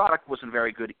 and the product wasn't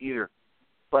very good either.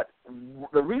 But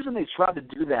the reason they tried to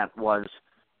do that was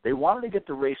they wanted to get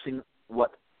the racing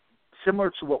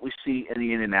similar to what we see in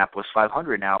the Indianapolis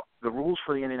 500. Now, the rules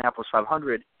for the Indianapolis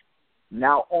 500,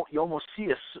 now you almost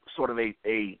see a sort of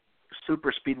a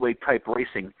super speedway type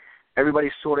racing.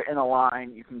 Everybody's sort of in a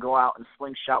line. You can go out and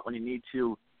slingshot when you need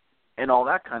to and all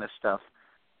that kind of stuff.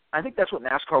 I think that's what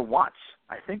NASCAR wants.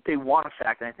 I think they want a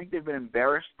fact, and I think they've been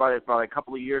embarrassed by a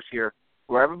couple of years here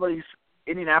where everybody's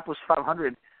Indianapolis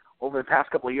 500 over the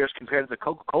past couple of years compared to the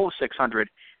Coca-Cola 600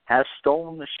 has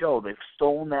stolen the show. They've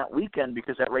stolen that weekend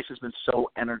because that race has been so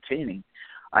entertaining.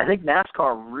 I think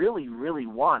NASCAR really, really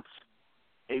wants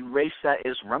a race that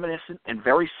is reminiscent and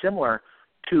very similar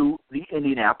to the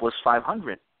Indianapolis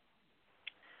 500.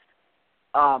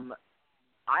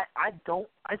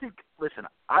 Listen,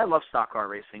 I love stock car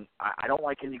racing. I don't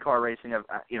like IndyCar racing.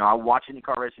 I watch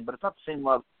IndyCar racing, but it's not the same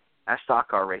love as stock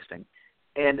car racing.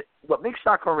 And what makes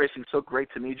stock car racing so great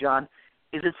to me, John,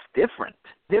 is it's different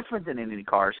than Indy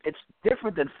cars. It's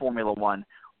different than Formula One.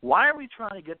 Why are we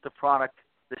trying to get the product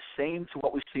the same to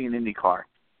what we see in IndyCar?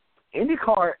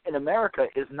 IndyCar in America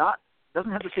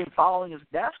doesn't have the same following as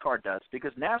NASCAR does,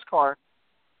 because NASCAR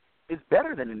is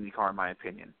better than IndyCar in my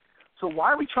opinion. So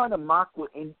why are we trying to mock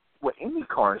what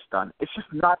IndyCar has done? It's just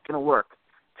not going to work.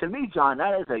 To me, John,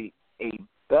 that is a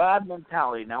bad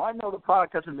mentality. Now, I know the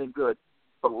product hasn't been good,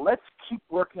 but let's keep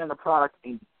working on the product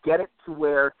and get it to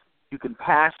where you can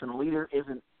pass and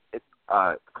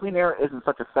clean air isn't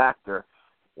such a factor.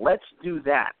 Let's do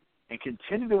that and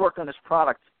continue to work on this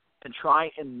product and try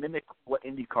and mimic what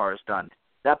IndyCar has done.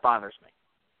 That bothers me.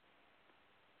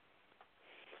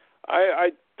 I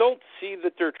don't see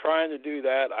that they're trying to do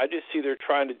that. I just see they're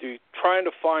trying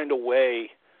to find a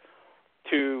way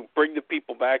to bring the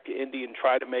people back to Indy and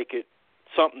try to make it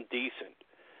something decent.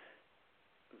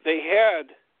 They had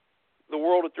the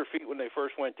world at their feet when they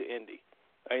first went to Indy.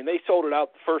 I mean, they sold it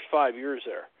out the first 5 years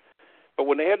there. But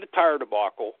when they had the tire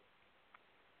debacle,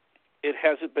 it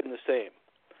hasn't been the same.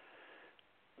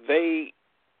 They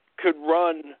could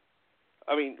running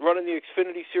the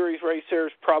Xfinity Series race there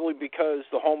is probably because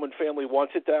the Holman family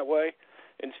wants it that way,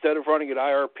 instead of running at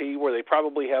IRP where they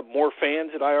probably have more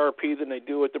fans at IRP than they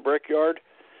do at the Brickyard.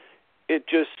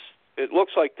 It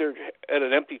looks like they're at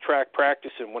an empty track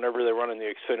practicing whenever they're running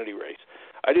the Xfinity race.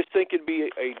 I just think it'd be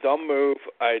a dumb move.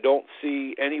 I don't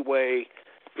see any way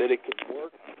that it could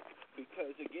work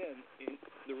because, again,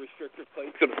 the restrictor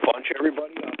plate's going to bunch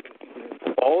everybody up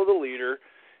and follow the leader,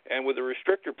 and with a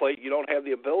restrictor plate, you don't have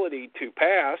the ability to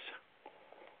pass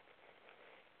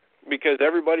because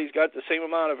everybody's got the same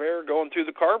amount of air going through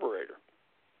the carburetor.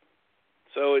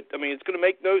 So, it's going to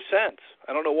make no sense.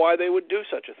 I don't know why they would do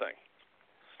such a thing.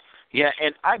 Yeah,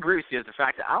 and I agree with you. The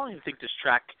fact that I don't even think this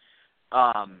track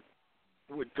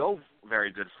would go very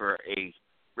good for a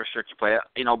restricted play.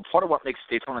 Part of what makes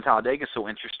Daytona Talladega so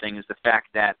interesting is the fact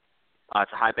that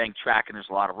it's a high bank track and there's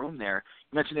a lot of room there.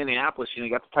 You mentioned Indianapolis. You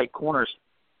got the tight corners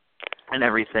and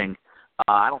everything.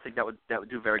 I don't think that would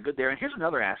do very good there. And here's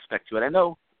another aspect to it. I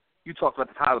know you talked about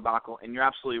the tire debacle, and you're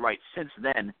absolutely right. Since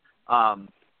then,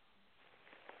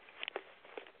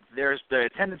 there's the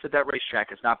attendance at that racetrack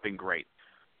has not been great.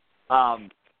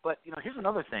 But here's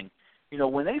another thing.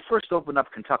 When they first opened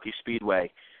up Kentucky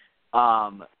Speedway,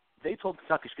 they told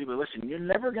Kentucky Speedway, listen, you're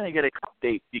never going to get a cup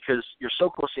date because you're so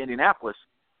close to Indianapolis.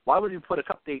 Why would you put a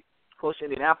cup date close to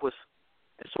Indianapolis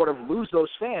and sort of lose those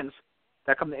fans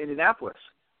that come to Indianapolis?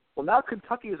 Well, now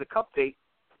Kentucky is a cup date.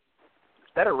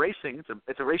 It's better racing.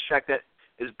 It's a racetrack that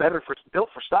is better built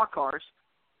for stock cars.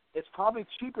 It's probably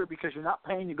cheaper because you're not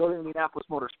paying to go to Indianapolis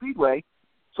Motor Speedway.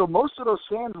 So most of those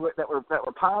fans that were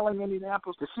piling in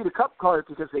Indianapolis to see the cup cars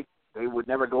because they would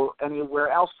never go anywhere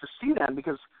else to see them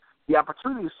because the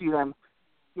opportunity to see them,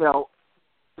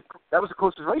 that was the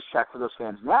closest racetrack for those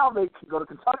fans. Now they can go to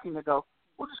Kentucky and they go,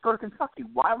 we'll just go to Kentucky.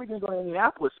 Why are we going to go to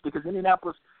Indianapolis? Because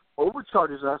Indianapolis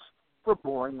overcharges us for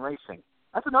boring racing.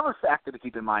 That's another factor to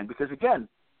keep in mind because, again,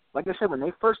 like I said, when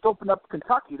they first opened up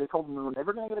Kentucky, they told them we were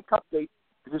never going to get a cup date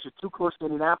because you're too close to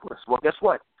Indianapolis. Well, guess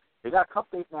what? They got a cup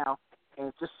date now, and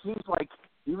it just seems like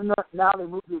even though now they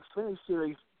moved the Xfinity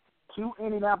Series to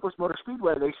Indianapolis Motor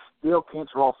Speedway, they still can't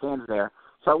draw fans there.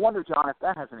 So I wonder, John, if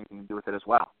that has anything to do with it as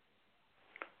well.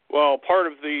 Well, part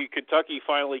of the Kentucky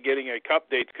finally getting a cup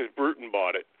date because Bruton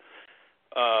bought it.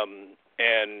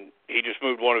 And he just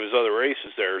moved one of his other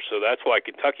races there, so that's why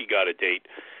Kentucky got a date.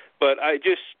 But it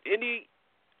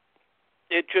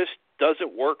just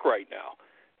doesn't work right now.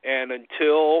 And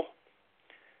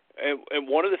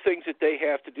one of the things that they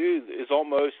have to do is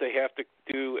they have to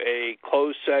do a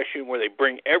closed session where they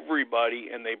bring everybody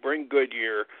and they bring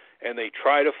Goodyear and they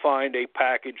try to find a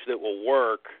package that will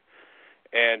work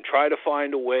and try to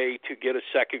find a way to get a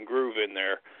second groove in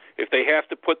there. If they have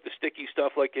to put the sticky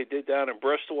stuff like they did down in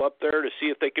Bristol up there to see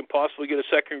if they can possibly get a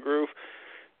second groove,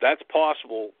 that's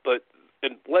possible. But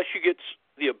unless you get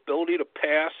the ability to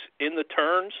pass in the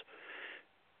turns,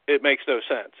 it makes no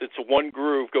sense. It's a one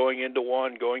groove going into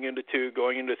one, going into two,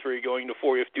 going into three, going into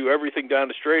four. You have to do everything down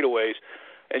the straightaways,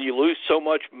 and you lose so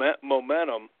much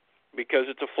momentum because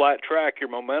it's a flat track. Your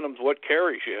momentum's what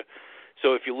carries you.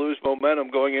 So if you lose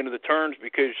momentum going into the turns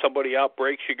because somebody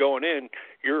outbreaks you going in,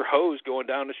 you're hosed going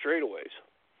down the straightaways.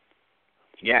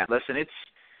 Yeah, listen, it's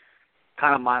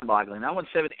kind of mind-boggling.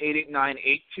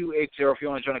 917-889-8280 if you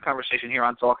want to join the conversation here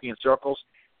on Talking in Circles,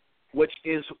 which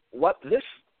is what this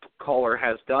caller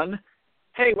has done.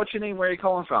 Hey, what's your name? Where are you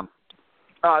calling from?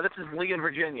 This is Lee in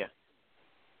Virginia.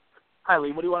 Hi,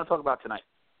 Lee. What do you want to talk about tonight?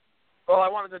 Well, I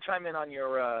wanted to chime in on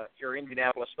your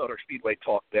Indianapolis Motor Speedway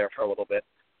talk there for a little bit.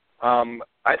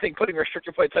 I think putting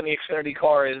restrictor plates on the Xfinity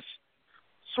car is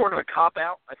sort of a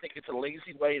cop-out. I think it's a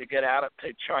lazy way to get at it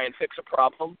to try and fix a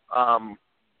problem.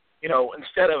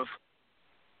 Instead of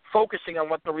focusing on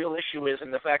what the real issue is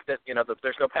and the fact that, that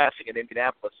there's no passing in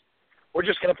Indianapolis, we're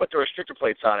just going to put the restrictor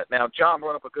plates on it. Now, John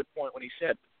brought up a good point when he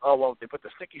said, oh, well, they put the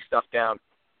sticky stuff down.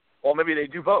 Well, maybe they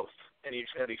do both in the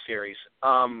Xfinity Series.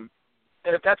 And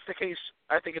if that's the case,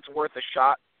 I think it's worth a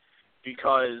shot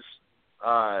because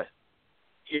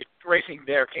racing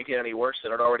there can't get any worse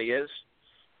than it already is.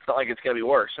 It's not like it's going to be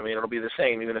worse. I mean, it'll be the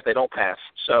same even if they don't pass.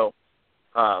 So,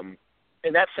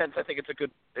 in that sense, I think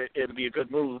it'll be a good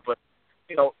move. But,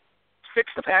 fix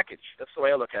the package. That's the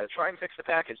way I look at it. Try and fix the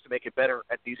package to make it better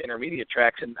at these intermediate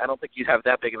tracks, and I don't think you'd have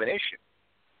that big of an issue.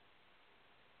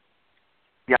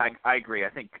 Yeah, I agree. I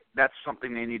think that's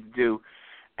something they need to do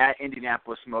at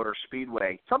Indianapolis Motor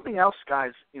Speedway. Something else,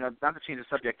 guys, not to change the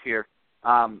subject here,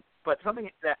 but something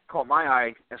that caught my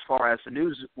eye as far as the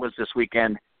news was this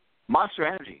weekend, Monster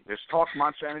Energy. There's talk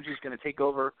Monster Energy is going to take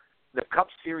over the Cup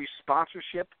Series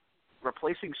sponsorship,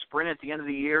 replacing Sprint at the end of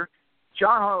the year.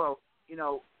 John Harlow,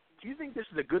 do you think this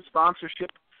is a good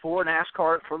sponsorship for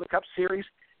NASCAR, for the Cup Series?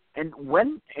 And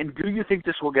do you think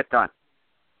this will get done?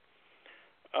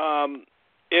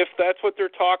 If that's what they're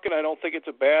talking, I don't think it's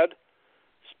a bad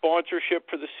sponsorship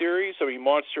for the series. I mean,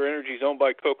 Monster Energy is owned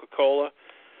by Coca-Cola.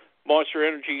 Monster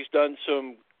Energy's done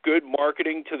some good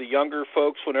marketing to the younger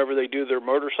folks whenever they do their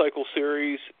motorcycle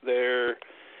series. They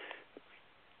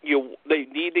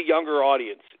need a younger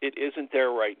audience. It isn't there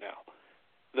right now.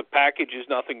 The package is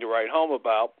nothing to write home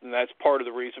about, and that's part of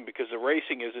the reason because the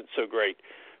racing isn't so great.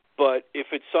 But if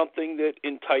it's something that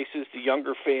entices the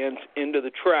younger fans into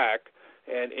the track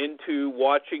and into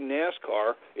watching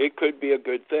NASCAR, it could be a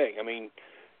good thing. I mean,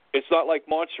 it's not like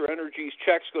Monster Energy's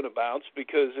check's going to bounce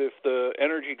because if the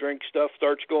energy drink stuff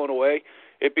starts going away,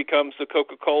 it becomes the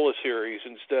Coca-Cola series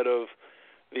instead of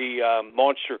the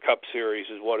Monster Cup Series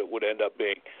is what it would end up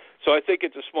being. So I think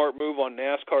it's a smart move on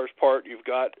NASCAR's part. You've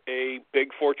got a big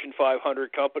Fortune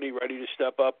 500 company ready to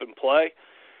step up and play.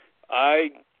 I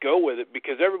go with it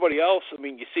because everybody else, I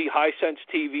mean, you see Hisense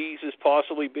TVs as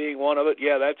possibly being one of it.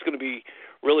 Yeah, that's going to be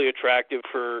really attractive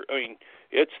for, I mean,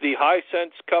 it's the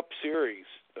Hisense Cup Series.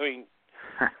 I mean,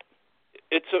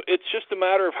 it's just a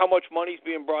matter of how much money's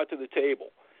being brought to the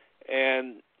table.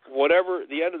 And whatever, at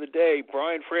the end of the day,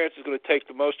 Brian France is going to take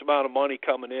the most amount of money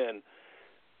coming in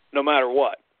no matter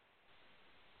what.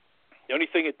 The only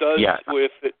thing it does,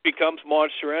 if it becomes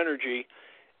Monster Energy,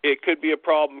 it could be a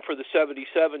problem for the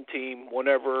 77 team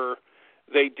whenever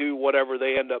they do whatever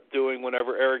they end up doing,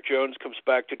 whenever Eric Jones comes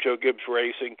back to Joe Gibbs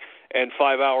Racing, and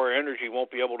 5 Hour Energy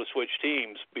won't be able to switch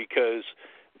teams because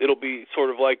it'll be sort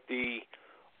of like the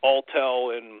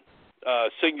Alltel and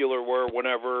Singular were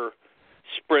whenever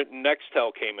Sprint and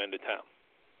Nextel came into town.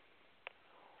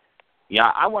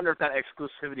 Yeah, I wonder if that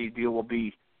exclusivity deal will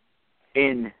be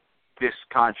in this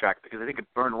contract, because I think it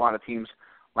burned a lot of teams.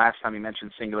 Last time you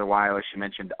mentioned Singular Wireless, you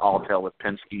mentioned Alltel with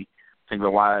Penske,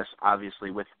 Singular Wireless obviously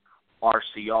with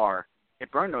RCR.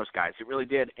 It burned those guys. It really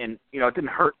did. And, you know, it didn't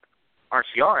hurt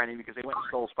RCR any because they went and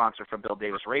sole sponsor for Bill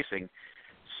Davis Racing.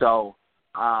 So,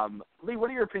 Lee, what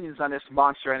are your opinions on this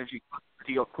Monster Energy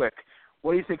deal quick?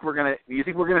 What do you think we're going to – you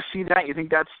think we're going to see that? You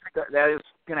think that is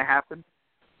going to happen?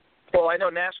 Well, I know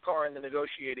NASCAR in the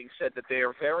negotiating said that they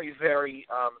are very, very,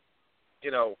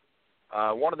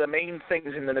 one of the main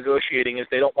things in the negotiating is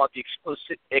they don't want the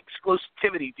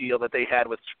exclusivity deal that they had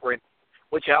with Sprint,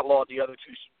 which outlawed the other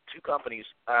two companies.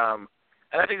 And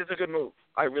I think that's a good move.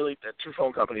 Two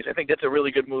phone companies. I think that's a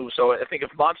really good move. So I think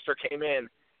if Monster came in,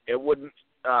 it wouldn't,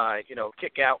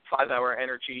 kick out 5 Hour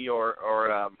Energy or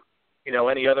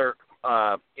any other,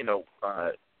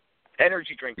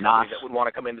 energy drink company that would want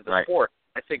to come into the sport.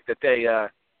 I think that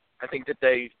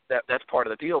that's part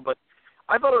of the deal. But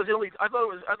I thought it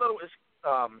was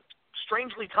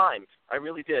strangely timed. I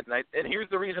really did, and here's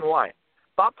the reason why.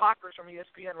 Bob Pockers from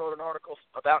ESPN wrote an article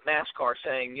about NASCAR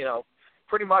saying,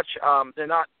 pretty much they're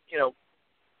not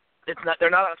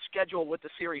on schedule with the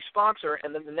series sponsor,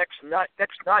 and then the next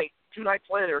night, 2 nights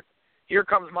later, here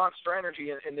comes Monster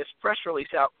Energy in this press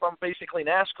release out from basically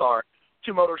NASCAR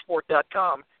to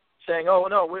Motorsport.com saying, "Oh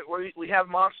no, we have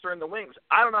Monster in the wings."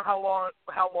 I don't know how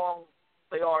long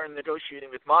they are in negotiating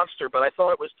with Monster, but I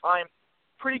thought it was timed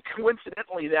pretty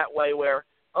coincidentally that way where,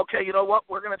 okay, you know what,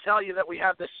 we're going to tell you that we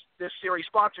have this series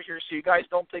sponsor here so you guys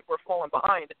don't think we're falling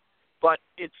behind, but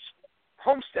it's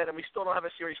Homestead and we still don't have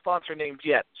a series sponsor named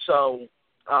yet. So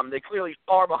they clearly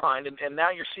are behind, and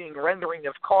now you're seeing rendering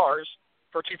of cars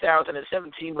for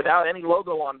 2017 without any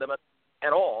logo on them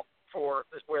at all for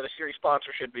where the series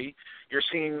sponsor should be. You're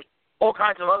seeing all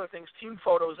kinds of other things, team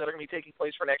photos that are going to be taking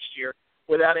place for next year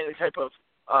without any type of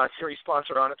series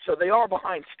sponsor on it. So they are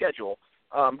behind schedule.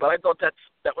 But I thought that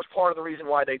was part of the reason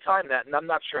why they timed that, and I'm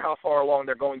not sure how far along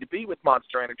they're going to be with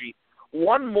Monster Energy.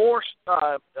 One more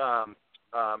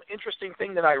interesting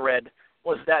thing that I read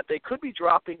was that they could be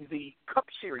dropping the Cup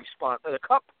Series the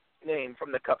Cup name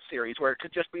from the Cup Series, where it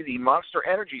could just be the Monster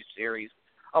Energy Series.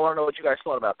 I want to know what you guys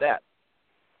thought about that.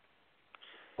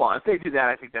 Well, if they do that,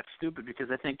 I think that's stupid because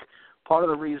I think part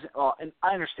of the reason and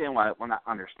I understand why – well, not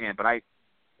understand, but I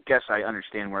guess I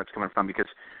understand where it's coming from because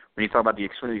when you talk about the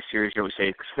Xfinity Series, you always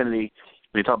say Xfinity.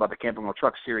 When you talk about the Camping World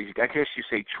Truck Series, I guess you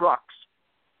say trucks,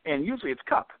 and usually it's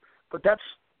Cup. But that's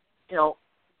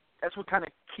what kind of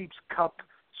keeps Cup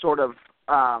sort of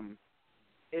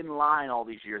in line all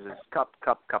these years is Cup.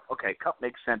 Okay, Cup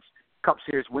makes sense. Cup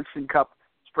Series, Winston Cup,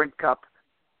 Sprint Cup,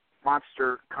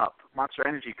 Monster Cup, Monster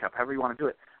Energy Cup, however you want to do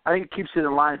it. I think it keeps it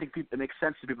in line. I think it makes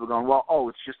sense to people going, well,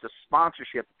 it's just a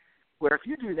sponsorship. Where if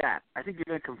you do that, I think you're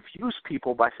going to confuse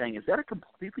people by saying, is that a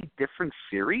completely different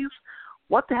series?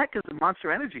 What the heck is the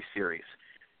Monster Energy Series?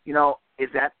 Is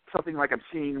that something like I'm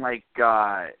seeing like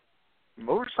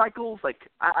motorcycles? Like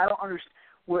I don't understand.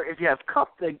 Where if you have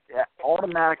Cup, that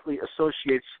automatically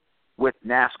associates with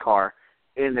NASCAR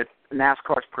in the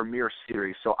NASCAR's premier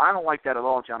series. So I don't like that at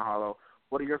all, John Harlow.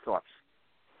 What are your thoughts?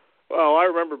 Well, I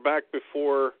remember back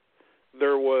before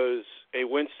there was a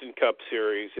Winston Cup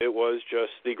Series, it was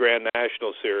just the Grand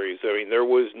National Series. I mean, there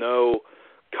was no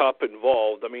Cup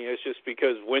involved. I mean, it's just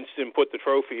because Winston put the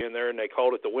trophy in there and they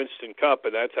called it the Winston Cup,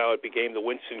 and that's how it became the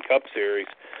Winston Cup Series.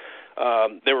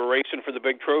 They were racing for the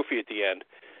big trophy at the end.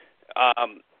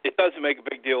 It doesn't make a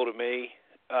big deal to me,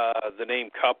 the name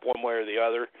Cup one way or the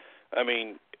other. I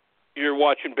mean, you're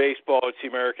watching baseball, it's the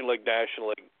American League, National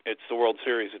League. It's the World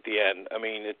Series at the end. I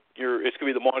mean, it's going to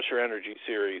be the Monster Energy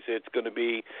Series. It's going to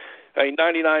be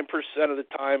 99% of the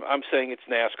time I'm saying it's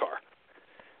NASCAR.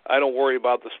 I don't worry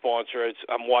about the sponsor.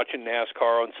 I'm watching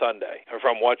NASCAR on Sunday, or if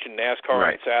I'm watching NASCAR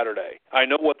on Saturday. I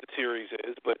know what the series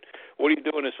is, but what are you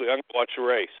doing this week? I'm going to watch the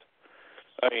race.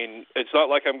 I mean, it's not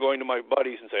like I'm going to my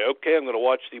buddies and say, okay, I'm going to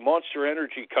watch the Monster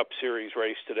Energy Cup Series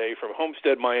race today from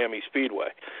Homestead Miami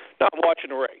Speedway. No, I'm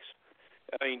watching a race.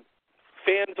 I mean,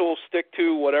 fans will stick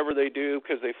to whatever they do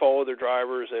because they follow their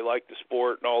drivers, they like the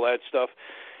sport and all that stuff.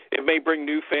 It may bring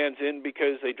new fans in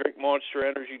because they drink Monster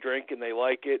Energy drink and they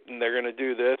like it and they're going to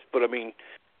do this. But, I mean,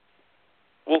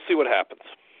 we'll see what happens.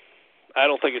 I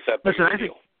don't think it's that big of a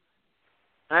deal.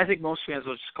 I think most fans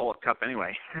will just call it Cup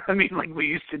anyway. I mean, like we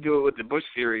used to do it with the Busch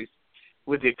Series,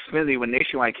 with the Xfinity when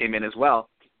Nationwide came in as well.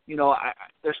 You know,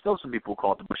 there's still some people who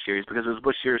call it the Busch Series because it was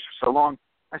Busch Series for so long.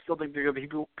 I still think there are going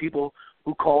to be people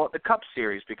who call it the Cup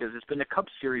Series because it's been the Cup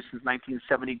Series since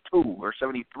 1972 or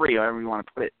 73, however you want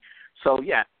to put it. So,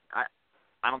 yeah,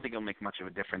 I don't think it'll make much of a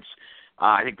difference.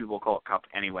 I think people will call it Cup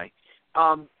anyway.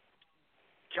 John,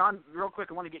 real quick,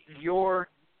 I want to get your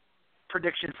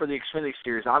prediction for the Xfinity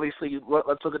Series. Obviously,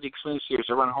 let's look at the Xfinity Series.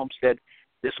 They're running Homestead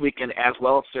this weekend as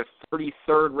well. It's their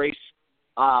 33rd race.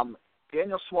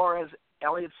 Daniel Suarez,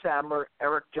 Elliott Sadler,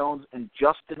 Eric Jones, and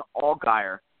Justin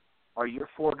Allgaier are your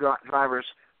four drivers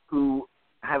who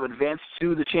have advanced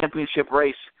to the championship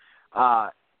race.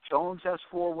 Jones has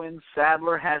 4 wins,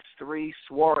 Sadler has 3,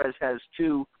 Suarez has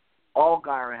 2,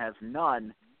 Allgaier has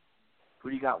none. Who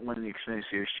do you got winning the Xfinity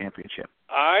Series championship?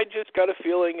 I just got a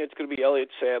feeling it's going to be Elliott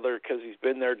Sadler because he's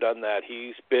been there, done that.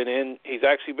 He's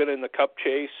actually been in the Cup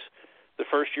chase the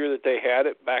first year that they had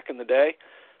it back in the day.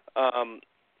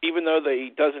 Even though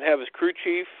he doesn't have his crew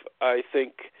chief, I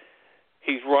think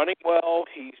he's running well.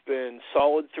 He's been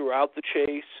solid throughout the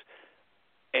chase,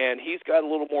 and he's got a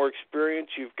little more experience.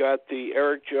 You've got the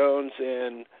Eric Jones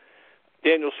and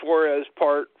Daniel Suarez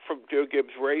part from Joe Gibbs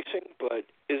Racing, but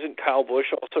isn't Kyle Busch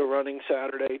also running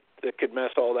Saturday that could mess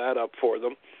all that up for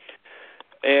them?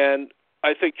 And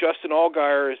I think Justin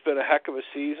Allgaier has been a heck of a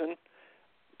season,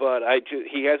 but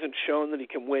he hasn't shown that he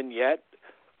can win yet.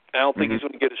 I don't think he's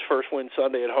going to get his first win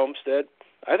Sunday at Homestead.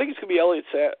 I think it's going to be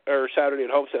Saturday at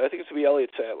Homestead. I think it's going to be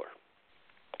Elliott Sadler.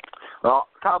 Well,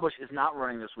 Kyle Busch is not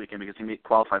running this weekend because he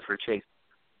qualified for a chase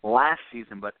last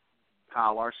season, but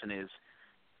Kyle Larson is.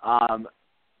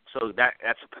 So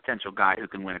that's a potential guy who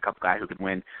can win, a Cup guy who can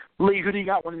win. Lee, who do you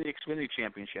got winning the Xfinity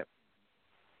Championship?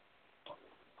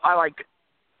 I like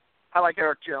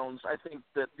Eric Jones. I think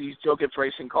that these Joe Gibbs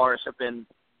Racing cars have been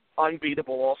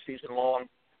unbeatable all season long,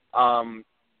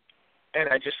 and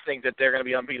I just think that they're going to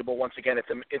be unbeatable once again.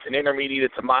 It's an intermediate.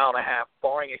 It's a mile and a half,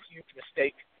 barring a huge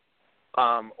mistake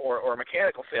or a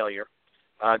mechanical failure.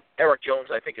 Eric Jones,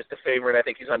 I think, is the favorite. I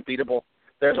think he's unbeatable.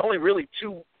 There's only really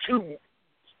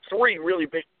three really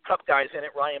big Cup guys in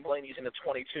it. Ryan Blaney's in the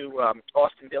 22,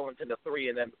 Austin Dillon's in the 3,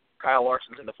 and then Kyle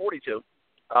Larson's in the 42.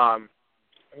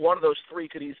 One of those 3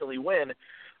 could easily win,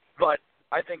 but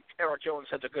I think Eric Jones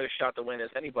has a good shot to win as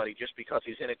anybody just because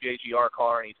he's in a JGR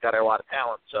car and he's got a lot of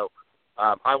talent. So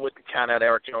I wouldn't count out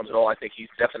Eric Jones at all. I think he's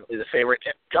definitely the favorite.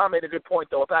 John made a good point,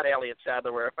 though, about Elliott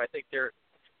Sadler, where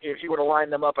if you were to line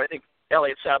them up, I think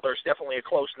Elliott Sadler is definitely a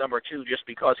close number 2 just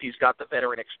because he's got the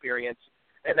veteran experience.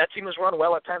 And that team has run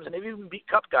well at times, and they've even beat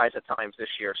Cup guys at times this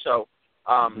year. So,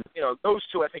 those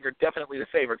 2 I think are definitely the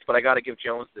favorites, but I got to give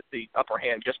Jones the upper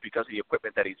hand just because of the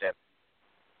equipment that he's in.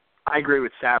 I agree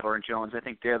with Sadler and Jones. I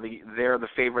think they're the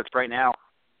favorites right now.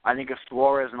 I think if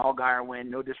Suarez and Allgaier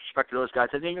win, no disrespect to those guys,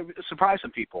 I think it would surprise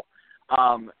some people.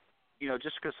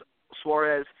 Just because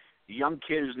Suarez, a young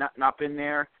kid who's not been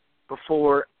there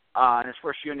before in his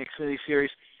first year in the Xfinity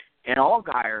Series, and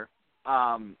Allgaier,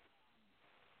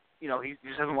 he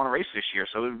just hasn't won a race this year,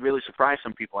 so it would really surprise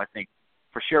some people, I think,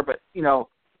 for sure. But,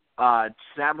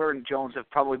 Sadler and Jones have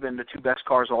probably been the 2 best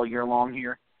cars all year long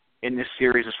here in this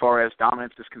series as far as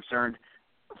dominance is concerned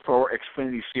for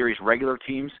Xfinity Series regular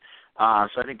teams. So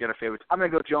I think they're the favorites. I'm going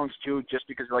to go Jones, too, just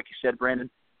because, like you said,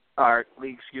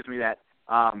 Lee,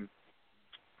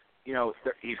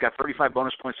 he's got 35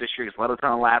 bonus points this year. He's led a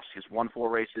ton of laps. He's won 4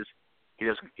 races. He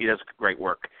does great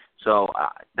work. So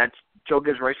that's Joe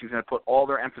Gibbs Racing is going to put all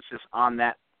their emphasis on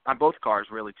that, on both cars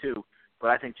really too.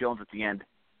 But I think Jones at the end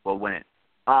will win it.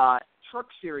 Truck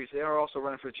Series, they are also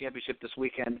running for the championship this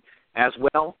weekend as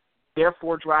well. Their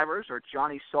 4 drivers are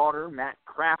Johnny Sauter, Matt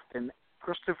Crafton,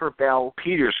 Christopher Bell,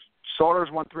 Peters. Sauter's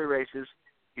won 3 races.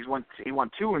 He won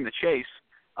 2 in the chase.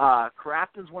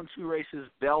 Crafton's won 2 races.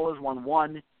 Bell has won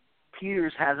 1.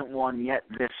 Peters hasn't won yet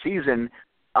this season.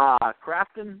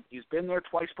 Crafton, he's been there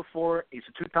twice before. He's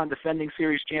a 2-time defending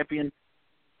series champion.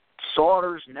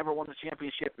 Sauter's never won the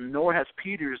championship, nor has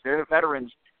Peters. They're the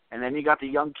veterans. And then you got the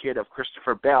young kid of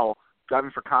Christopher Bell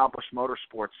driving for Kyle Busch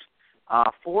Motorsports.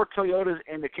 4 Toyotas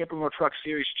in the Camping World Truck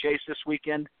Series chase this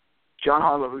weekend. John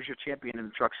Harlow, who's your champion in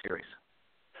the Truck Series?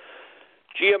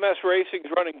 GMS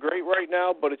Racing's running great right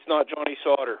now, but it's not Johnny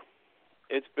Sauter.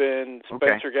 It's been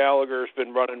Spencer Gallagher's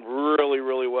been running really,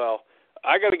 really well.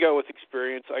 I got to go with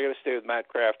experience. I got to stay with Matt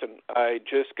Crafton. I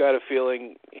just got a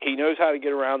feeling he knows how to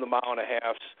get around the mile and a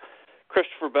halves.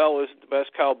 Christopher Bell isn't the best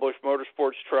Kyle Busch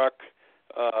Motorsports truck.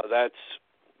 That's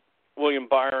William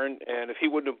Byron, and if he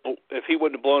wouldn't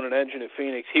have blown an engine at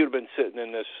Phoenix, he would have been sitting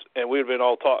in this, and we would have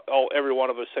been every one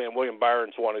of us saying William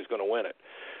Byron's the one who's going to win it.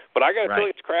 But I got to feel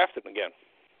it's Crafton again.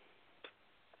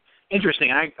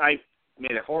 Interesting. I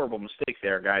made a horrible mistake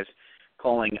there, guys,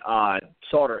 calling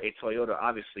Sauter a Toyota.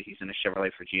 Obviously, he's in a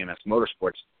Chevrolet for GMS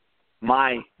Motorsports.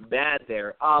 My bad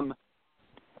there.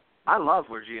 I love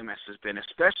where GMS has been,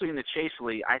 especially in the Chase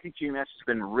Elite. I think GMS has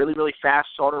been really, really fast.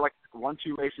 Sauter, like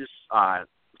 1-2 races.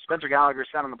 Spencer Gallagher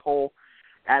sat on the pole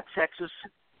at Texas.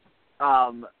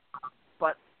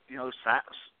 But,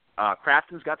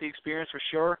 Crafton's got the experience for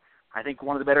sure. I think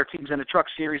one of the better teams in the Truck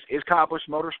Series is Kyle Busch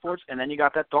Motorsports. And then you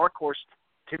got that dark horse,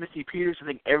 Timothy Peters. I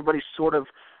think everybody's sort of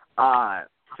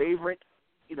favorite,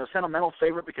 sentimental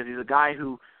favorite, because he's a guy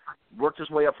who worked his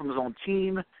way up from his own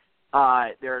team.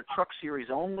 They're a Truck Series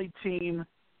only team.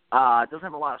 Doesn't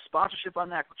have a lot of sponsorship on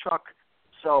that truck.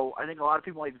 So I think a lot of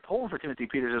people might be pulling for Timothy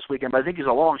Peters this weekend, but I think he's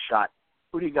a long shot.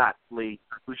 Who do you got, Lee?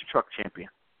 Who's your truck champion?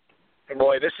 Hey,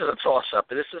 boy, this is a toss-up.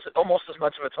 This is almost as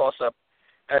much of a toss-up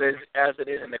as it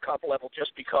is in the Cup level,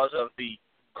 just because of the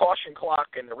caution clock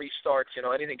and the restarts.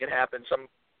 Anything can happen. Some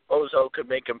bozo could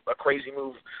make a crazy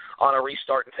move on a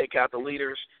restart and take out the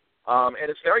leaders. And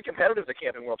it's very competitive, the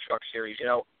Camping World Truck Series.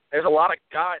 There's a lot of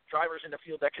drivers in the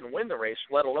field that can win the race,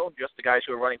 let alone just the guys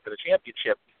who are running for the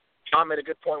championship. John made a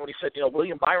good point when he said,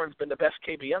 William Byron's been the best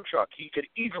KBM truck. He could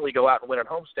easily go out and win at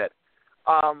Homestead.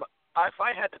 If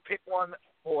I had to pick one,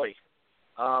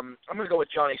 I'm going to go with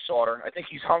Johnny Sauter. I think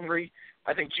he's hungry.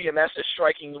 I think GMS is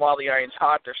striking while the iron's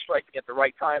hot. They're striking at the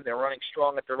right time. They're running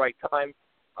strong at the right time.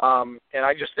 And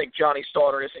I just think Johnny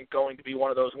Sauter isn't going to be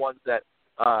one of those ones that,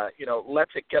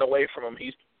 lets it get away from him.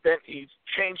 He's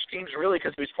changed teams really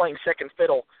because he was playing second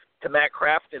fiddle to Matt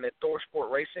Crafton at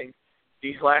ThorSport Racing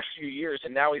these last few years,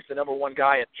 and now he's the number one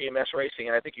guy at GMS Racing,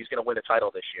 and I think he's going to win the title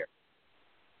this year.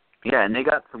 Yeah, and they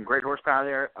got some great horsepower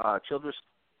there. Childress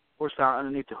horsepower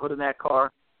underneath the hood of that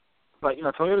car. But,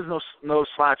 Toyota's no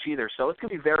slouch either, so it's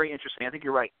going to be very interesting. I think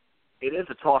you're right. It is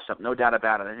a toss-up, no doubt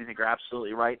about it. I think you're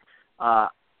absolutely right.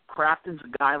 Crafton's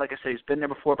a guy, like I said, he's been there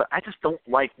before, but I just don't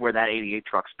like where that 88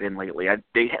 truck's been lately.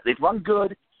 They've run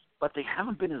good, but they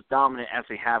haven't been as dominant as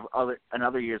they have in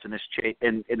other years in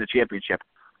the championship.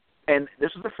 And this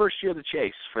is the first year of the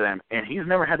Chase for them, and he's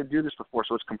never had to do this before,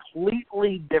 so it's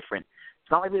completely different.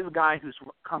 It's not like we have a guy who's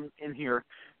come in here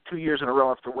 2 years in a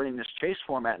row after winning this Chase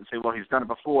format and say, well, he's done it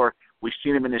before. We've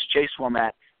seen him in this Chase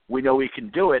format. We know he can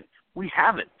do it. We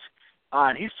haven't.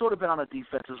 And he's sort of been on the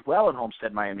defense as well at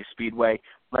Homestead Miami Speedway,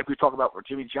 like we talk about where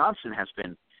Jimmy Johnson has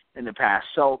been in the past.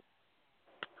 So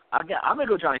I'm going to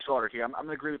go Johnny Sauter here. I'm going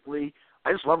to agree with Lee.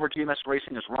 I just love where GMS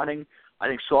Racing is running. I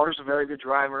think Sauter's a very good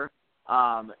driver.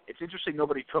 It's interesting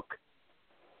nobody took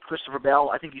Christopher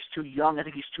Bell. I think he's too young. I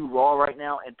think he's too raw right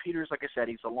now. And Peters, like I said,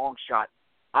 he's a long shot.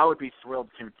 I would be thrilled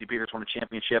if Timothy Peters won a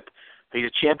championship. He's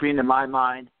a champion in my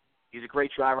mind. He's a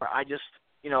great driver. I just,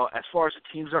 as far as the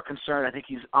teams are concerned, I think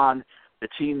he's on the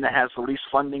team that has the least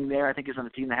funding there. I think he's on the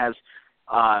team that has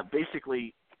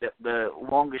basically the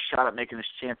longest shot at making this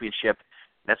championship.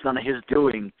 That's none of his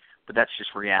doing, but that's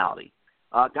just reality.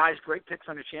 Guys, great picks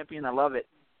on your champion. I love it.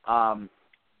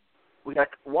 We got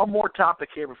one more topic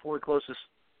here before we close this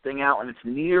thing out, and it's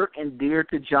near and dear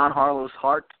to John Harlow's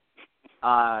heart.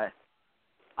 I'm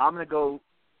going to go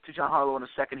to John Harlow in a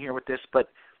second here with this, but,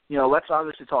 let's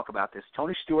obviously talk about this.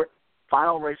 Tony Stewart,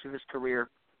 final race of his career.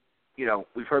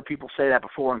 We've heard people say that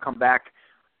before and come back.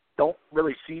 Don't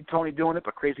really see Tony doing it,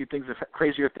 but crazier things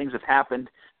have happened.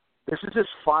 This is his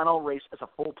final race as a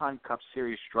full-time Cup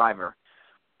Series driver.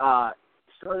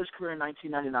 Started his career in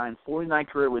 1999, 49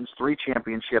 career wins, 3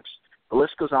 championships. The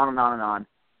list goes on and on and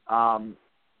on.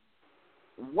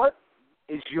 What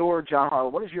is your, John Harlow,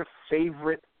 what is your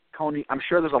favorite Tony? I'm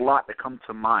sure there's a lot that come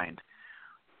to mind.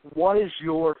 What is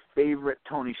your favorite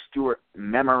Tony Stewart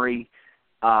memory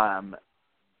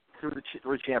through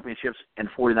the championships and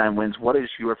 49 wins? What is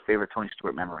your favorite Tony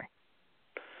Stewart memory?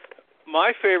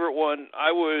 My favorite one,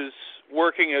 I was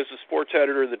working as a sports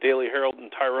editor of the Daily Herald in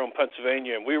Tyrone,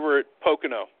 Pennsylvania, and we were at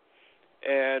Pocono,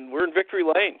 and we're in Victory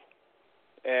Lane,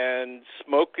 and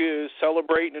Smoke is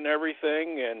celebrating and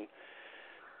everything, and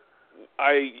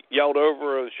I yelled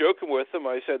over, I was joking with him,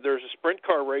 I said, there's a sprint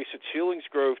car race at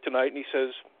Selingsgrove tonight, and he says,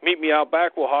 meet me out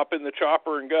back, we'll hop in the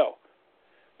chopper and go.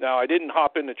 Now, I didn't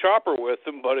hop in the chopper with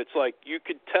him, but it's like you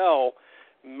could tell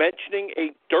mentioning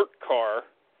a dirt car,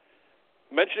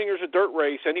 mentioning there's a dirt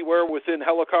race anywhere within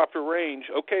helicopter range,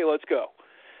 okay, let's go.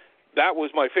 That was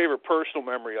my favorite personal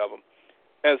memory of him.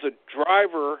 As a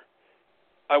driver,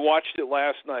 I watched it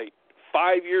last night.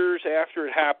 5 years after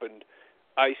it happened,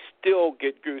 I still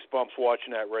get goosebumps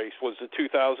watching that race, was the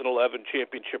 2011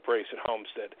 championship race at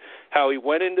Homestead. How he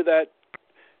went into that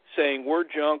saying, we're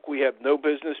junk, we have no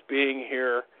business being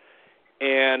here,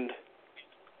 and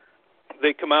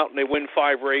they come out and they win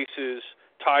 5 races,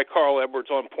 tie Carl Edwards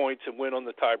on points, and win on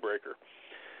the tiebreaker.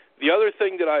 The other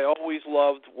thing that I always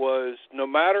loved was no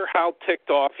matter how ticked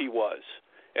off he was,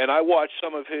 and I watched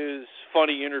some of his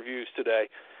funny interviews today,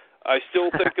 I still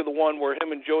think of the one where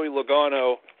him and Joey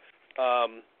Logano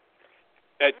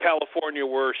at California,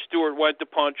 where Stewart went to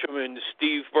punch him and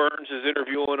Steve Burns is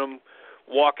interviewing him,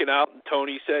 walking out, and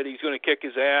Tony said he's going to kick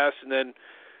his ass, and then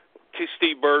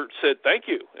Steve Burns said, thank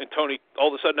you. And Tony, all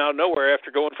of a sudden out of nowhere, after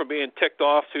going from being ticked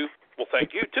off to, well,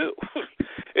 thank you, too.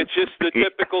 It's just the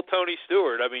typical Tony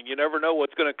Stewart. I mean, you never know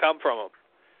what's going to come from him.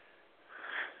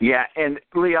 Yeah, and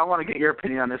Lee, I want to get your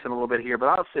opinion on this in a little bit here, but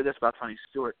I'll say this about Tony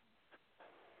Stewart,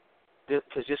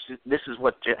 because this is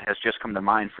what has just come to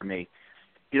mind for me.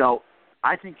 You know,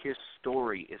 I think his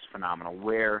story is phenomenal,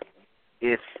 where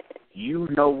if you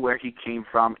know where he came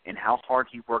from and how hard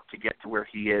he worked to get to where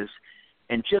he is,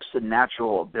 and just the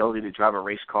natural ability to drive a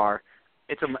race car,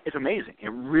 it's amazing. It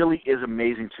really is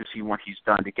amazing to see what he's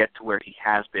done to get to where he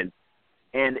has been.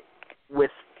 And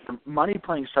with the money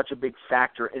playing such a big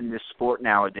factor in this sport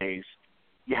nowadays,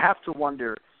 you have to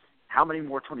wonder how many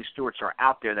more Tony Stewarts are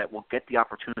out there that will get the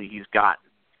opportunity he's got.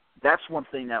 That's one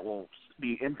thing that will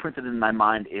be imprinted in my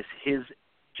mind is he's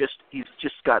just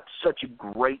got such a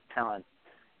great talent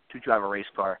to drive a race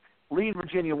car. Lee in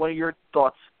Virginia, what are your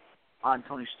thoughts on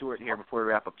Tony Stewart here before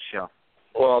we wrap up the show?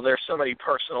 Well, there's so many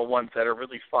personal ones that are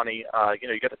really funny.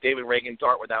 You got the David Reagan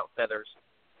dart without feathers.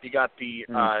 You got the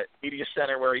media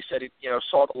center where he said,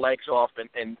 saw the legs off,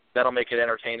 and that'll make it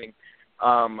entertaining.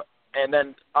 And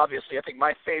then, obviously, I think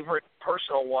my favorite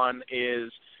personal one is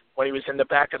when he was in the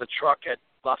back of the truck at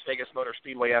Las Vegas Motor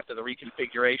Speedway after the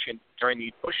reconfiguration during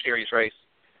the Busch Series race,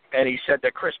 and he said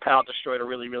that Chris Powell destroyed a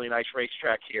really, really nice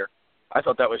racetrack here. I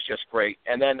thought that was just great.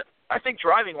 And then I think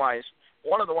driving-wise,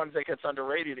 one of the ones that gets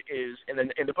underrated is in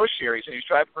the Busch Series, and he was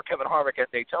driving for Kevin Harvick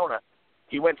at Daytona.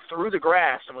 He went through the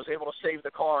grass and was able to save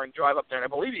the car and drive up there, and I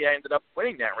believe he ended up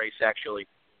winning that race, actually.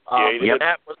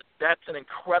 That's an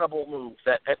incredible move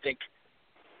that I think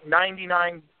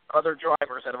 99 other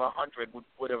drivers out of 100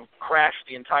 would have crashed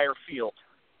the entire field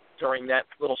during that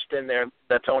little spin there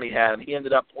that Tony had. And he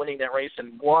ended up winning that race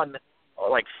and won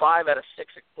like 5 out of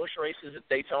 6 Busch races at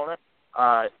Daytona.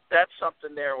 That's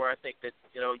something there where I think that,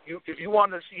 if you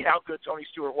wanted to see how good Tony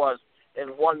Stewart was, in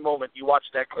one moment you watch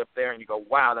that clip there and you go,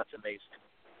 wow, that's amazing.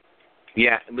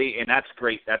 Yeah, Lee, and that's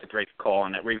great. That's a great call,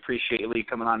 and we appreciate you, Lee,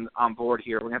 coming on board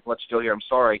here. We're going to have to let you go here. I'm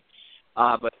sorry.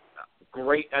 But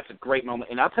great. That's a great moment.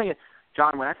 And I'll tell you,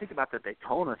 John, when I think about the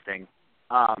Daytona thing,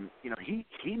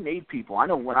 he made people. I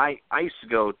know when I used to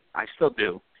go, I still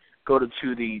do, go to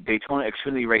the Daytona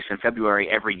Xfinity race in February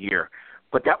every year.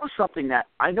 But that was something that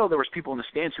I know there was people in the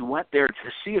stands who went there to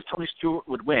see if Tony Stewart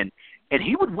would win. And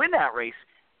he would win that race,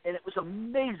 and it was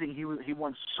amazing. He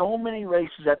won so many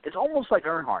races. It's almost like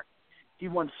Earnhardt. He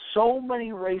won so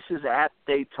many races at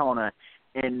Daytona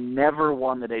and never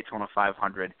won the Daytona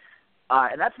 500.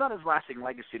 And that's not his lasting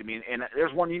legacy to me. And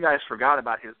there's one you guys forgot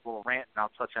about his little rant, and I'll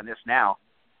touch on this now,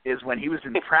 is when he was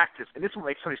in practice. And this is what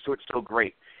makes Tony Stewart so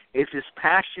great, is his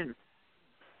passion.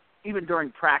 Even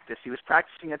during practice, he was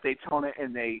practicing at Daytona,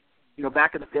 and they,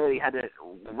 back in the day, they had to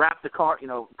wrap the car,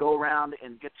 go around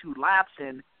and get 2 laps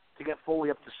in to get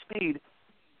fully up to speed.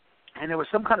 And there was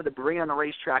some kind of debris on the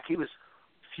racetrack. He was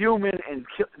fuming and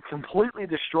completely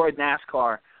destroyed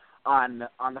NASCAR on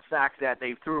the fact that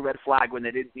they threw a red flag when they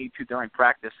didn't need to during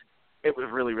practice. It was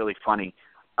really, really funny.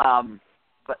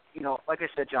 But, like I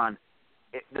said, John,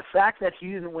 the fact that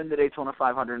he didn't win the Daytona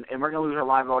 500, and we're going to lose our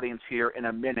live audience here in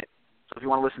a minute, so if you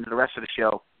want to listen to the rest of the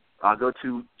show, go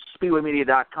to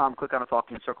speedwaymedia.com, click on the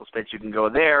Talking in Circles page. You can go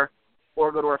there,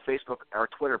 or go to our Facebook or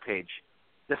Twitter page.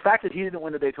 The fact that he didn't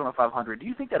win the Daytona 500, do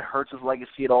you think that hurts his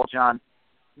legacy at all, John?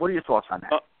 What are your thoughts on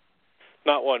that?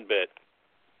 Not one bit.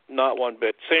 Not one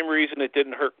bit. Same reason it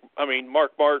didn't hurt. I mean,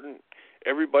 Mark Martin,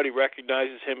 everybody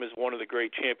recognizes him as one of the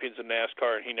great champions in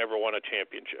NASCAR, and he never won a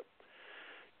championship.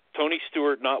 Tony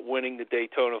Stewart not winning the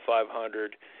Daytona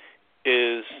 500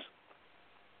 is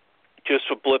just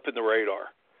a blip in the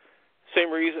radar.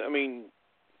 Same reason. I mean,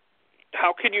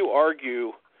 how can you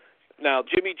argue? Now,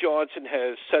 Jimmy Johnson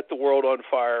has set the world on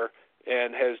fire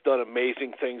and has done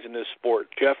amazing things in this sport.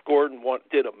 Jeff Gordon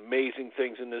did amazing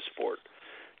things in this sport.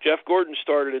 Jeff Gordon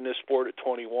started in this sport at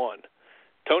 21.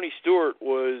 Tony Stewart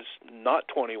was not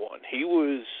 21. He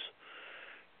was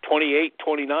 28,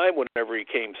 29 whenever he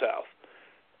came south.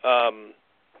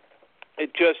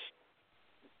 It just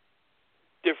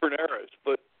different eras.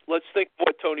 But let's think of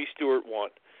what Tony Stewart won.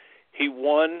 He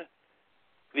won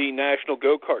the National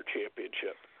Go-Kart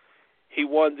Championship. He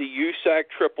won the USAC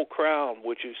Triple Crown,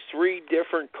 which is 3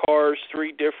 different cars,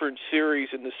 3 different series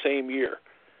in the same year.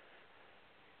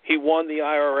 He won the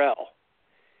IRL.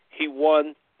 He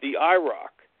won the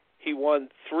IROC. He won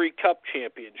 3 Cup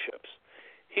championships.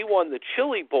 He won the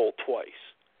Chili Bowl twice.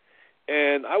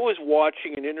 And I was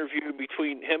watching an interview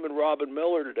between him and Robin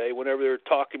Miller today whenever they were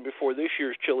talking before this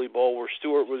year's Chili Bowl where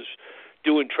Stewart was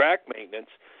doing track maintenance.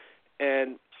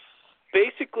 And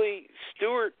basically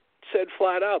Stewart said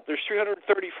flat out, there's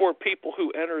 334 people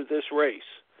who enter this race.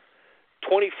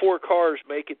 24 cars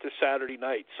make it to Saturday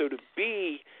night. So to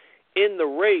be in the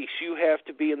race, you have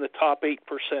to be in the top 8%.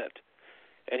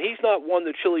 And he's not won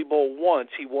the Chili Bowl once,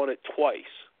 he won it twice.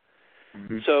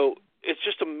 Mm-hmm. So it's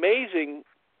just amazing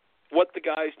what the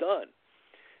guy's done.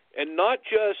 And not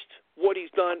just what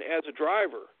he's done as a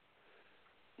driver.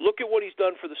 Look at what he's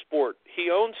done for the sport. He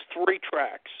owns 3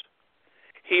 tracks.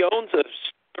 He owns a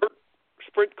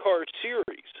sprint car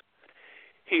series.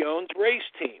 He owns race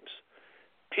teams.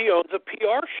 He owns a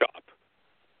PR shop.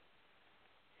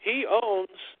 He owns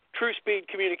True Speed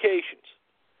Communications.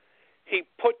 He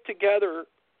put together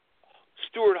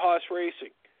Stewart Haas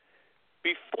Racing.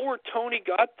 Before Tony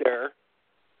got there,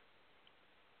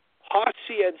 Haas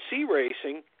CNC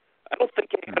Racing, I don't think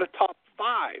he had a top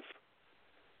 5.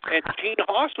 And Gene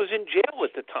Haas was in jail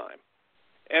at the time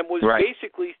and was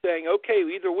basically saying, okay,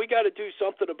 either we got to do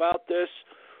something about this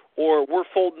or we're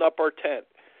folding up our tent.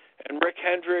 And Rick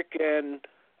Hendrick and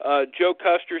Joe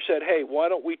Custer said, hey, why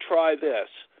don't we try this?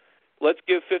 Let's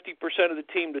give 50% of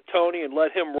the team to Tony and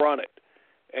let him run it.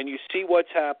 And you see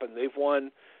what's happened. They've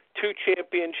won 2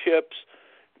 championships.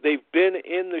 They've been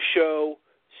in the show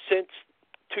since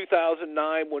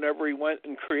 2009 whenever he went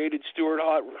and created Stewart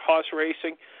Haas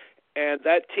Racing, and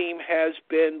that team has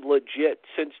been legit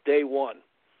since day one.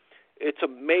 It's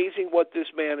amazing what this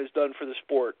man has done for the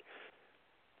sport.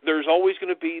 There's always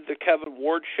going to be the Kevin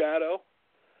Ward shadow,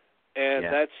 and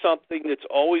that's something that's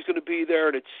always going to be there,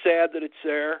 and it's sad that it's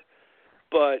there.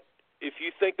 But if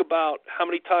you think about how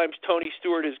many times Tony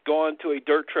Stewart has gone to a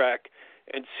dirt track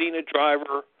and seen a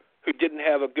driver who didn't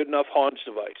have a good enough Hans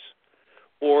device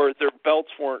or their belts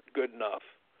weren't good enough,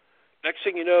 next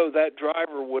thing you know, that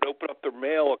driver would open up their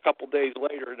mail a couple days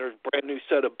later and there's a brand new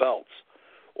set of belts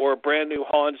or a brand new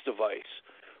Hans device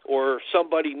or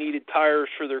somebody needed tires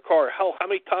for their car. Hell, how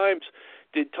many times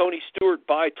did Tony Stewart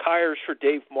buy tires for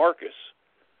Dave Marcus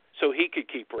so he could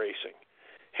keep racing?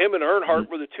 Him and Earnhardt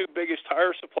were the 2 biggest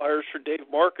tire suppliers for Dave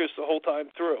Marcus the whole time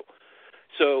through.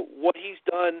 So what he's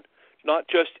done, not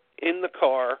just in the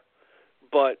car,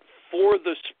 but for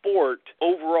the sport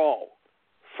overall,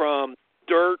 from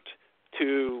dirt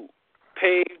to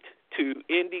paved to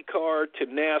IndyCar to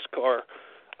NASCAR,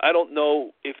 I don't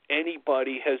know if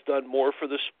anybody has done more for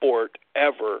the sport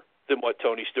ever than what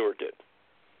Tony Stewart did.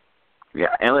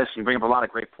 Yeah, and listen, you bring up a lot of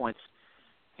great points.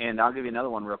 And I'll give you another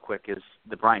one real quick is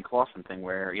the Brian Clausen thing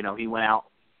where, you know, he went out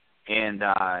and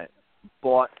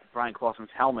bought Brian Clausen's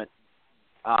helmet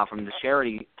from the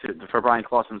charity for Brian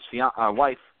Clausen's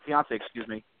fiance,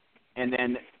 and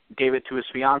then gave it to his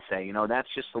fiance. You know, that's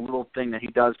just a little thing that he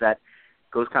does that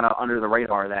goes kind of under the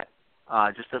radar that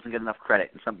just doesn't get enough credit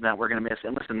and something that we're going to miss.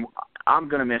 And listen, I'm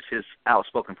going to miss his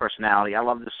outspoken personality. I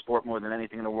love this sport more than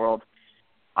anything in the world.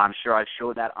 I'm sure I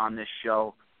showed that on this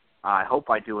show. I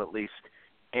hope I do at least.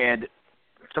 And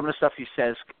some of the stuff he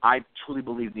says, I truly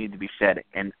believe need to be said.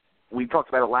 And we talked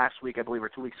about it last week, I believe, or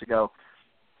 2 weeks ago.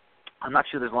 I'm not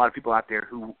sure there's a lot of people out there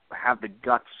who have the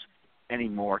guts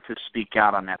anymore to speak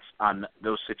out on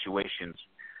those situations.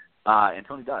 And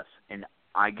Tony does. And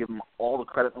I give him all the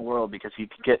credit in the world because he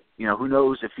could get, you know, who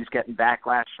knows if he's getting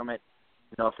backlash from it.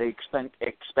 You know, if they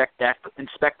inspect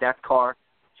that car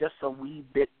just a wee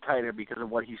bit tighter because of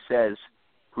what he says,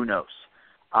 who knows?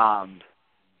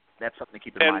 That's something to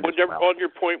keep in mind as well. On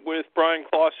your point with Brian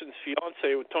Clausen's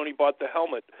fiance, when Tony bought the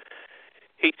helmet,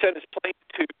 he sent his plane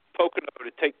to Pocono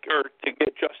to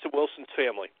get Justin Wilson's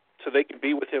family so they could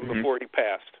be with him before he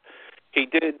passed. He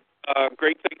did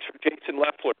great things for Jason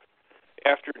Leffler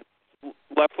after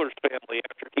Leffler's family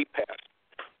after he passed.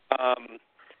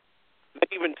 They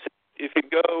even said if you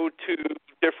go to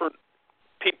different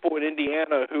people in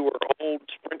Indiana who are old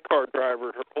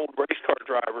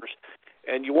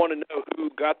and you want to know who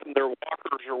got them their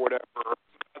walkers or whatever, or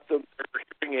got them their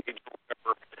hearing aids or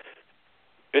whatever,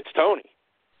 it's Tony.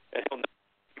 And he'll know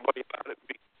anybody about it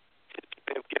because his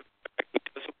way of giving back, he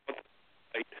doesn't want to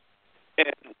fight.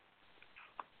 And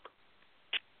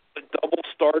the double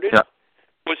started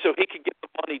was so he could get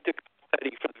the money to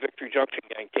Petty for the Victory Junction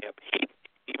Gang Camp.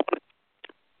 He wanted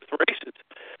to races.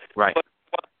 Right. But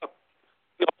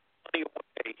money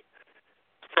away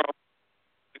from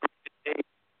the greatest day,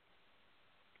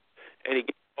 and he gave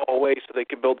it all away so they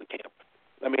could build the camp.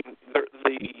 I mean,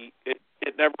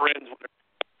 it never ends.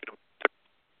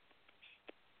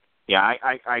 Yeah,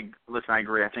 I listen. I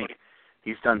agree. I think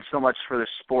he's done so much for the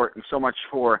sport and so much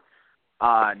for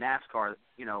NASCAR.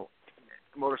 You know,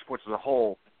 motorsports as a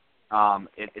whole.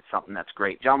 It's something that's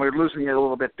great. John, we're losing you a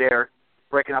little bit there,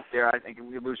 breaking up there. I think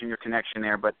we're losing your connection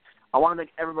there. But I want to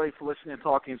thank everybody for listening and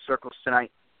Talking in Circles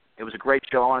tonight. It was a great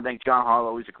show. I want to thank John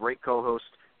Harlow. He's a great co-host.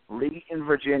 Lee in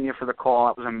Virginia for the call.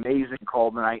 That was an amazing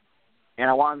call tonight. And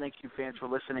I want to thank you fans for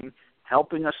listening,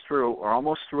 helping us through, or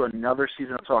almost through, another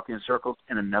season of Talking in Circles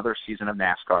and another season of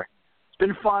NASCAR. It's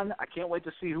been fun. I can't wait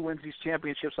to see who wins these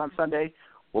championships on Sunday.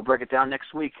 We'll break it down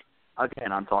next week,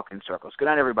 again, on Talking in Circles. Good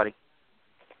night, everybody.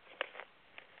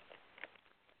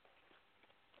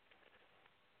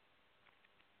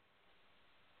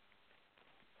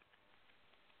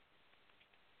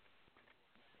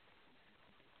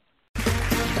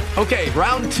 Okay,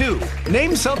 round two.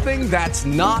 Name something that's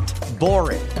not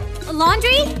boring. A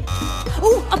laundry?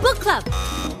 Ooh, a book club.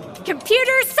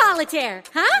 Computer solitaire,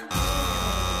 huh?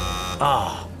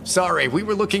 Ah, sorry, we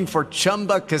were looking for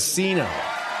Chumba Casino.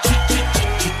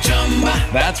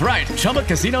 That's right,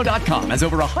 ChumbaCasino.com has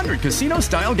over 100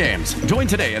 casino-style games. Join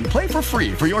today and play for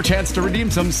free for your chance to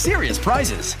redeem some serious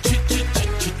prizes.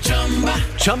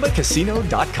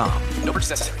 ChumbaCasino.com. No purchase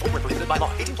necessary. Void where prohibited by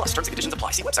law. 18+ terms and conditions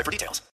apply. See website for details.